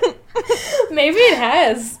 Maybe it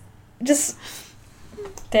has. Just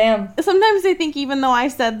damn. Sometimes I think even though I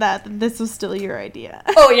said that this was still your idea.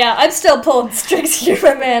 Oh yeah, I'm still pulling strings here,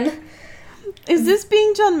 my man. Is this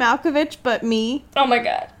being John Malkovich but me? Oh my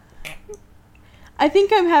god. I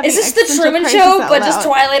think I'm having Is this the existential Truman crisis Show, out but just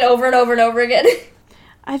loud. Twilight over and over and over again?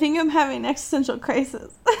 I think I'm having an existential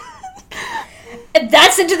crisis. And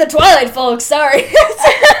that's Into the Twilight, folks. Sorry.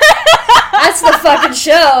 That's the fucking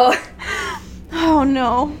show. Oh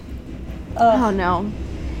no. Oh no.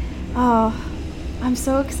 Oh, I'm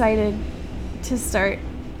so excited to start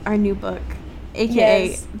our new book, aka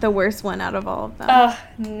Yes. the worst one out of all of them.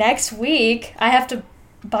 Next week, I have to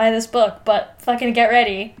buy this book, but fucking get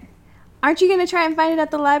ready. Aren't you gonna try and find it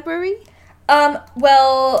at the library?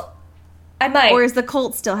 Well, I might. Or does the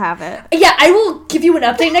cult still have it? Yeah, I will give you an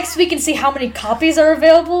update next week and see how many copies are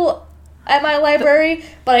available at my library.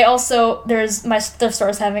 But I also, my thrift store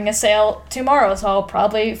is having a sale tomorrow, so I'll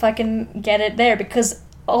probably fucking get it there because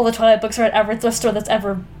all the Twilight books are at every thrift store that's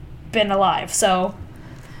ever been alive, so.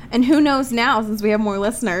 And who knows now, since we have more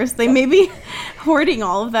listeners, they may be hoarding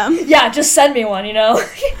all of them. Yeah, just send me one, you know?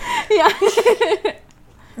 Yeah.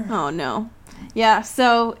 Oh no. Yeah,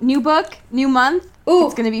 so new book, new month. Ooh.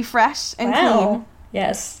 It's gonna be fresh and Wow. clean.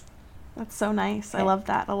 Yes. That's so nice. I love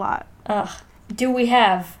that a lot. Do we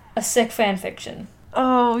have a sick fan fiction?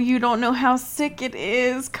 Oh, you don't know how sick it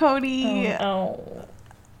is, Cody.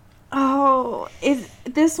 Oh,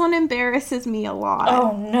 this one embarrasses me a lot.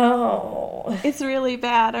 Oh, no. It's really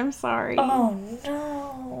bad. I'm sorry. Oh,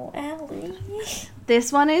 no, Allie.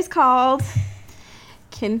 This one is called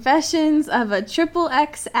Confessions of a Triple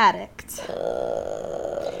X Addict.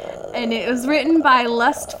 And it was written by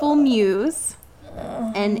Lustful Muse.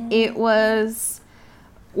 And it was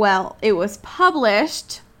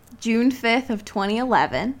published June 5th of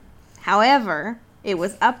 2011. However, it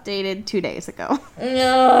was updated 2 days ago.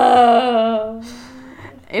 No.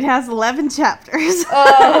 It has 11 chapters.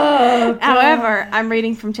 Oh, However, I'm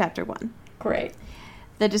reading from chapter 1. Great.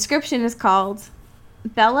 The description is called,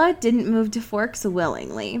 Bella didn't move to Forks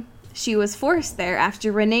willingly. She was forced there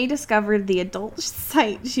after Renee discovered the adult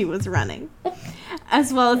site she was running,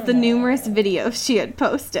 as well as the numerous videos she had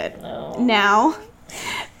posted. Now,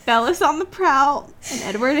 Bella's on the prowl, and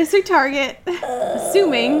Edward is her target,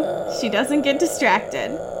 assuming she doesn't get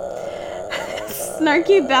distracted.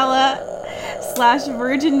 Snarky Bella /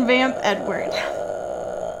 Virgin Vamp Edward.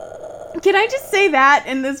 Can I just say that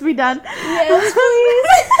and this be done? Yes, please.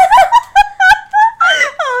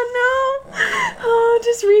 Oh no. Oh,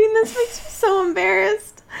 just reading this makes me so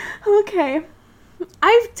embarrassed. Okay.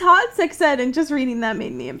 I've taught sex ed and just reading that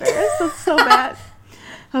made me embarrassed. That's so bad.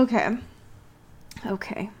 Okay.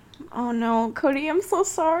 Oh no, Cody, I'm so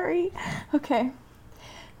sorry. Okay.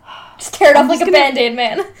 Just tear it off like a Band-Aid,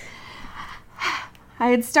 man. I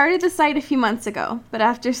had started the site a few months ago, but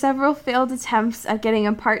after several failed attempts at getting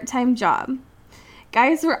a part-time job,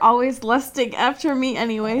 guys were always lusting after me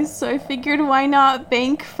anyways, so I figured why not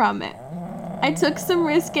bank from it. I took some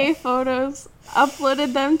risque photos,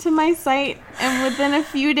 uploaded them to my site, and within a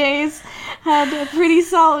few days had a pretty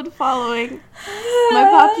solid following. My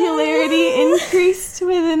popularity increased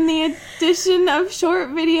within the addition of short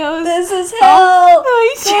videos. This is hell.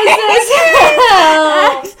 This is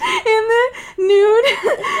hell. In the nude.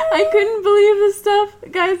 I couldn't believe this stuff.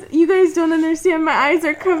 Guys, you guys don't understand. My eyes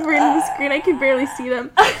are covering the screen. I can barely see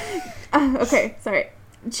them. Okay, sorry.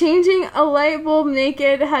 Changing a light bulb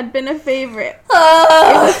naked had been a favorite.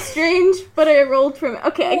 It was strange, but I rolled from it.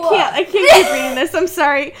 Okay, I can't keep reading this. I'm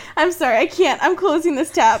sorry. I can't. I'm closing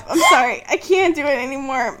this tab. I'm sorry. I can't do it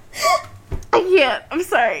anymore. I can't. I'm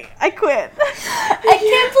sorry. I quit. I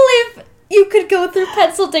can't believe you could go through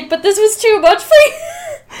pencil dick, but this was too much for you.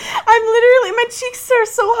 I'm literally, my cheeks are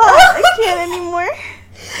so hot. I can't anymore.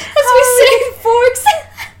 As we say in Forks.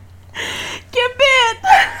 Get bit.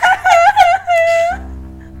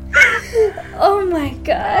 Oh my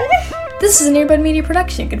god. This is an Earbud Media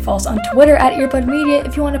production. You can follow us on Twitter at Earbud Media.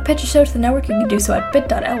 If you want to pitch a show to the network, you can do so at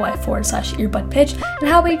bit.ly/earbudpitch. And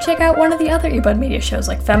how about you check out one of the other Earbud Media shows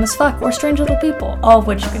like Femme as Fuck or Strange Little People, all of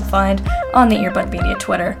which you can find on the Earbud Media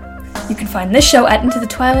Twitter. You can find this show at Into the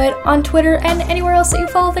Twilight on Twitter and anywhere else that you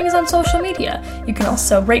follow things on social media. You can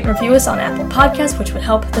also rate and review us on Apple Podcasts, which would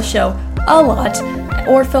help the show a lot,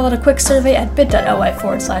 or fill out a quick survey at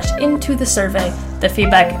bit.ly/into-the-survey. The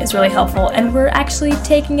feedback is really helpful, and we're actually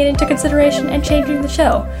taking it into consideration and changing the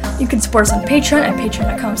show. You can support us on Patreon at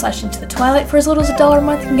patreon.com/into-the-twilight. For as little as $1 a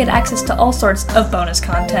month, you can get access to all sorts of bonus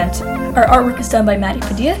content. Our artwork is done by Maddie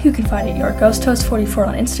Padilla, who you can find at YourGhostHost44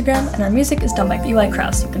 on Instagram, and our music is done by Eli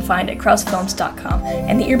Krause, you can find at KrauseFilms.com.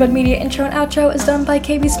 And the Earbud Media intro and outro is done by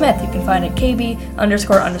KB Smith, you can find at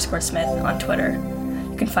KB__Smith on Twitter.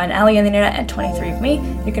 You can find Allie on the internet at 23ofme.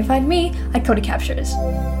 You can find me at Cody Captures.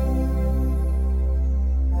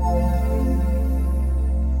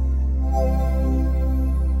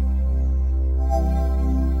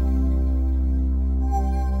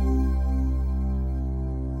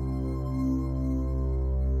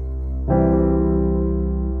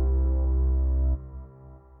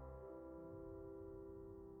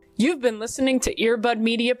 You've been listening to Earbud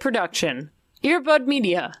Media Production. Earbud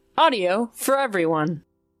Media. Audio for everyone.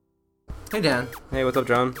 Hey Dan. Hey, what's up,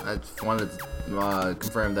 John? I just wanted to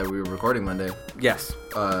confirm that we were recording Monday. Yes.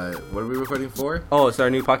 What are we recording for? Oh, it's our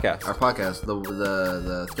new podcast. Our podcast,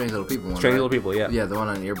 the Strange Little People one. Strange right? Little People, yeah. Yeah, the one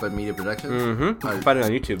on Earbud Media Productions. Mm-hmm. You can find it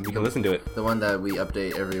on YouTube. You can listen to it. The one that we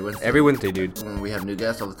update every Wednesday. Every Wednesday, dude. When we have new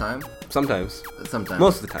guests all the time. Sometimes.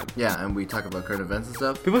 Most of the time. Yeah, and we talk about current events and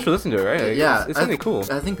stuff. People should listen to it, right? Yeah, it's something cool.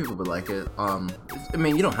 I think people would like it. I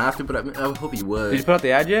mean, you don't have to, but I hope you would. Did you put out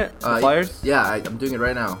the ad yet? The flyers? Yeah, I'm doing it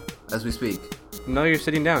right now as we speak. No, you're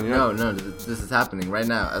sitting down. No, this is happening right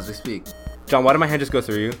now as we speak. John, why did my hand just go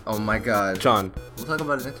through you? Oh my god. John. We'll talk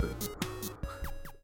about it next week.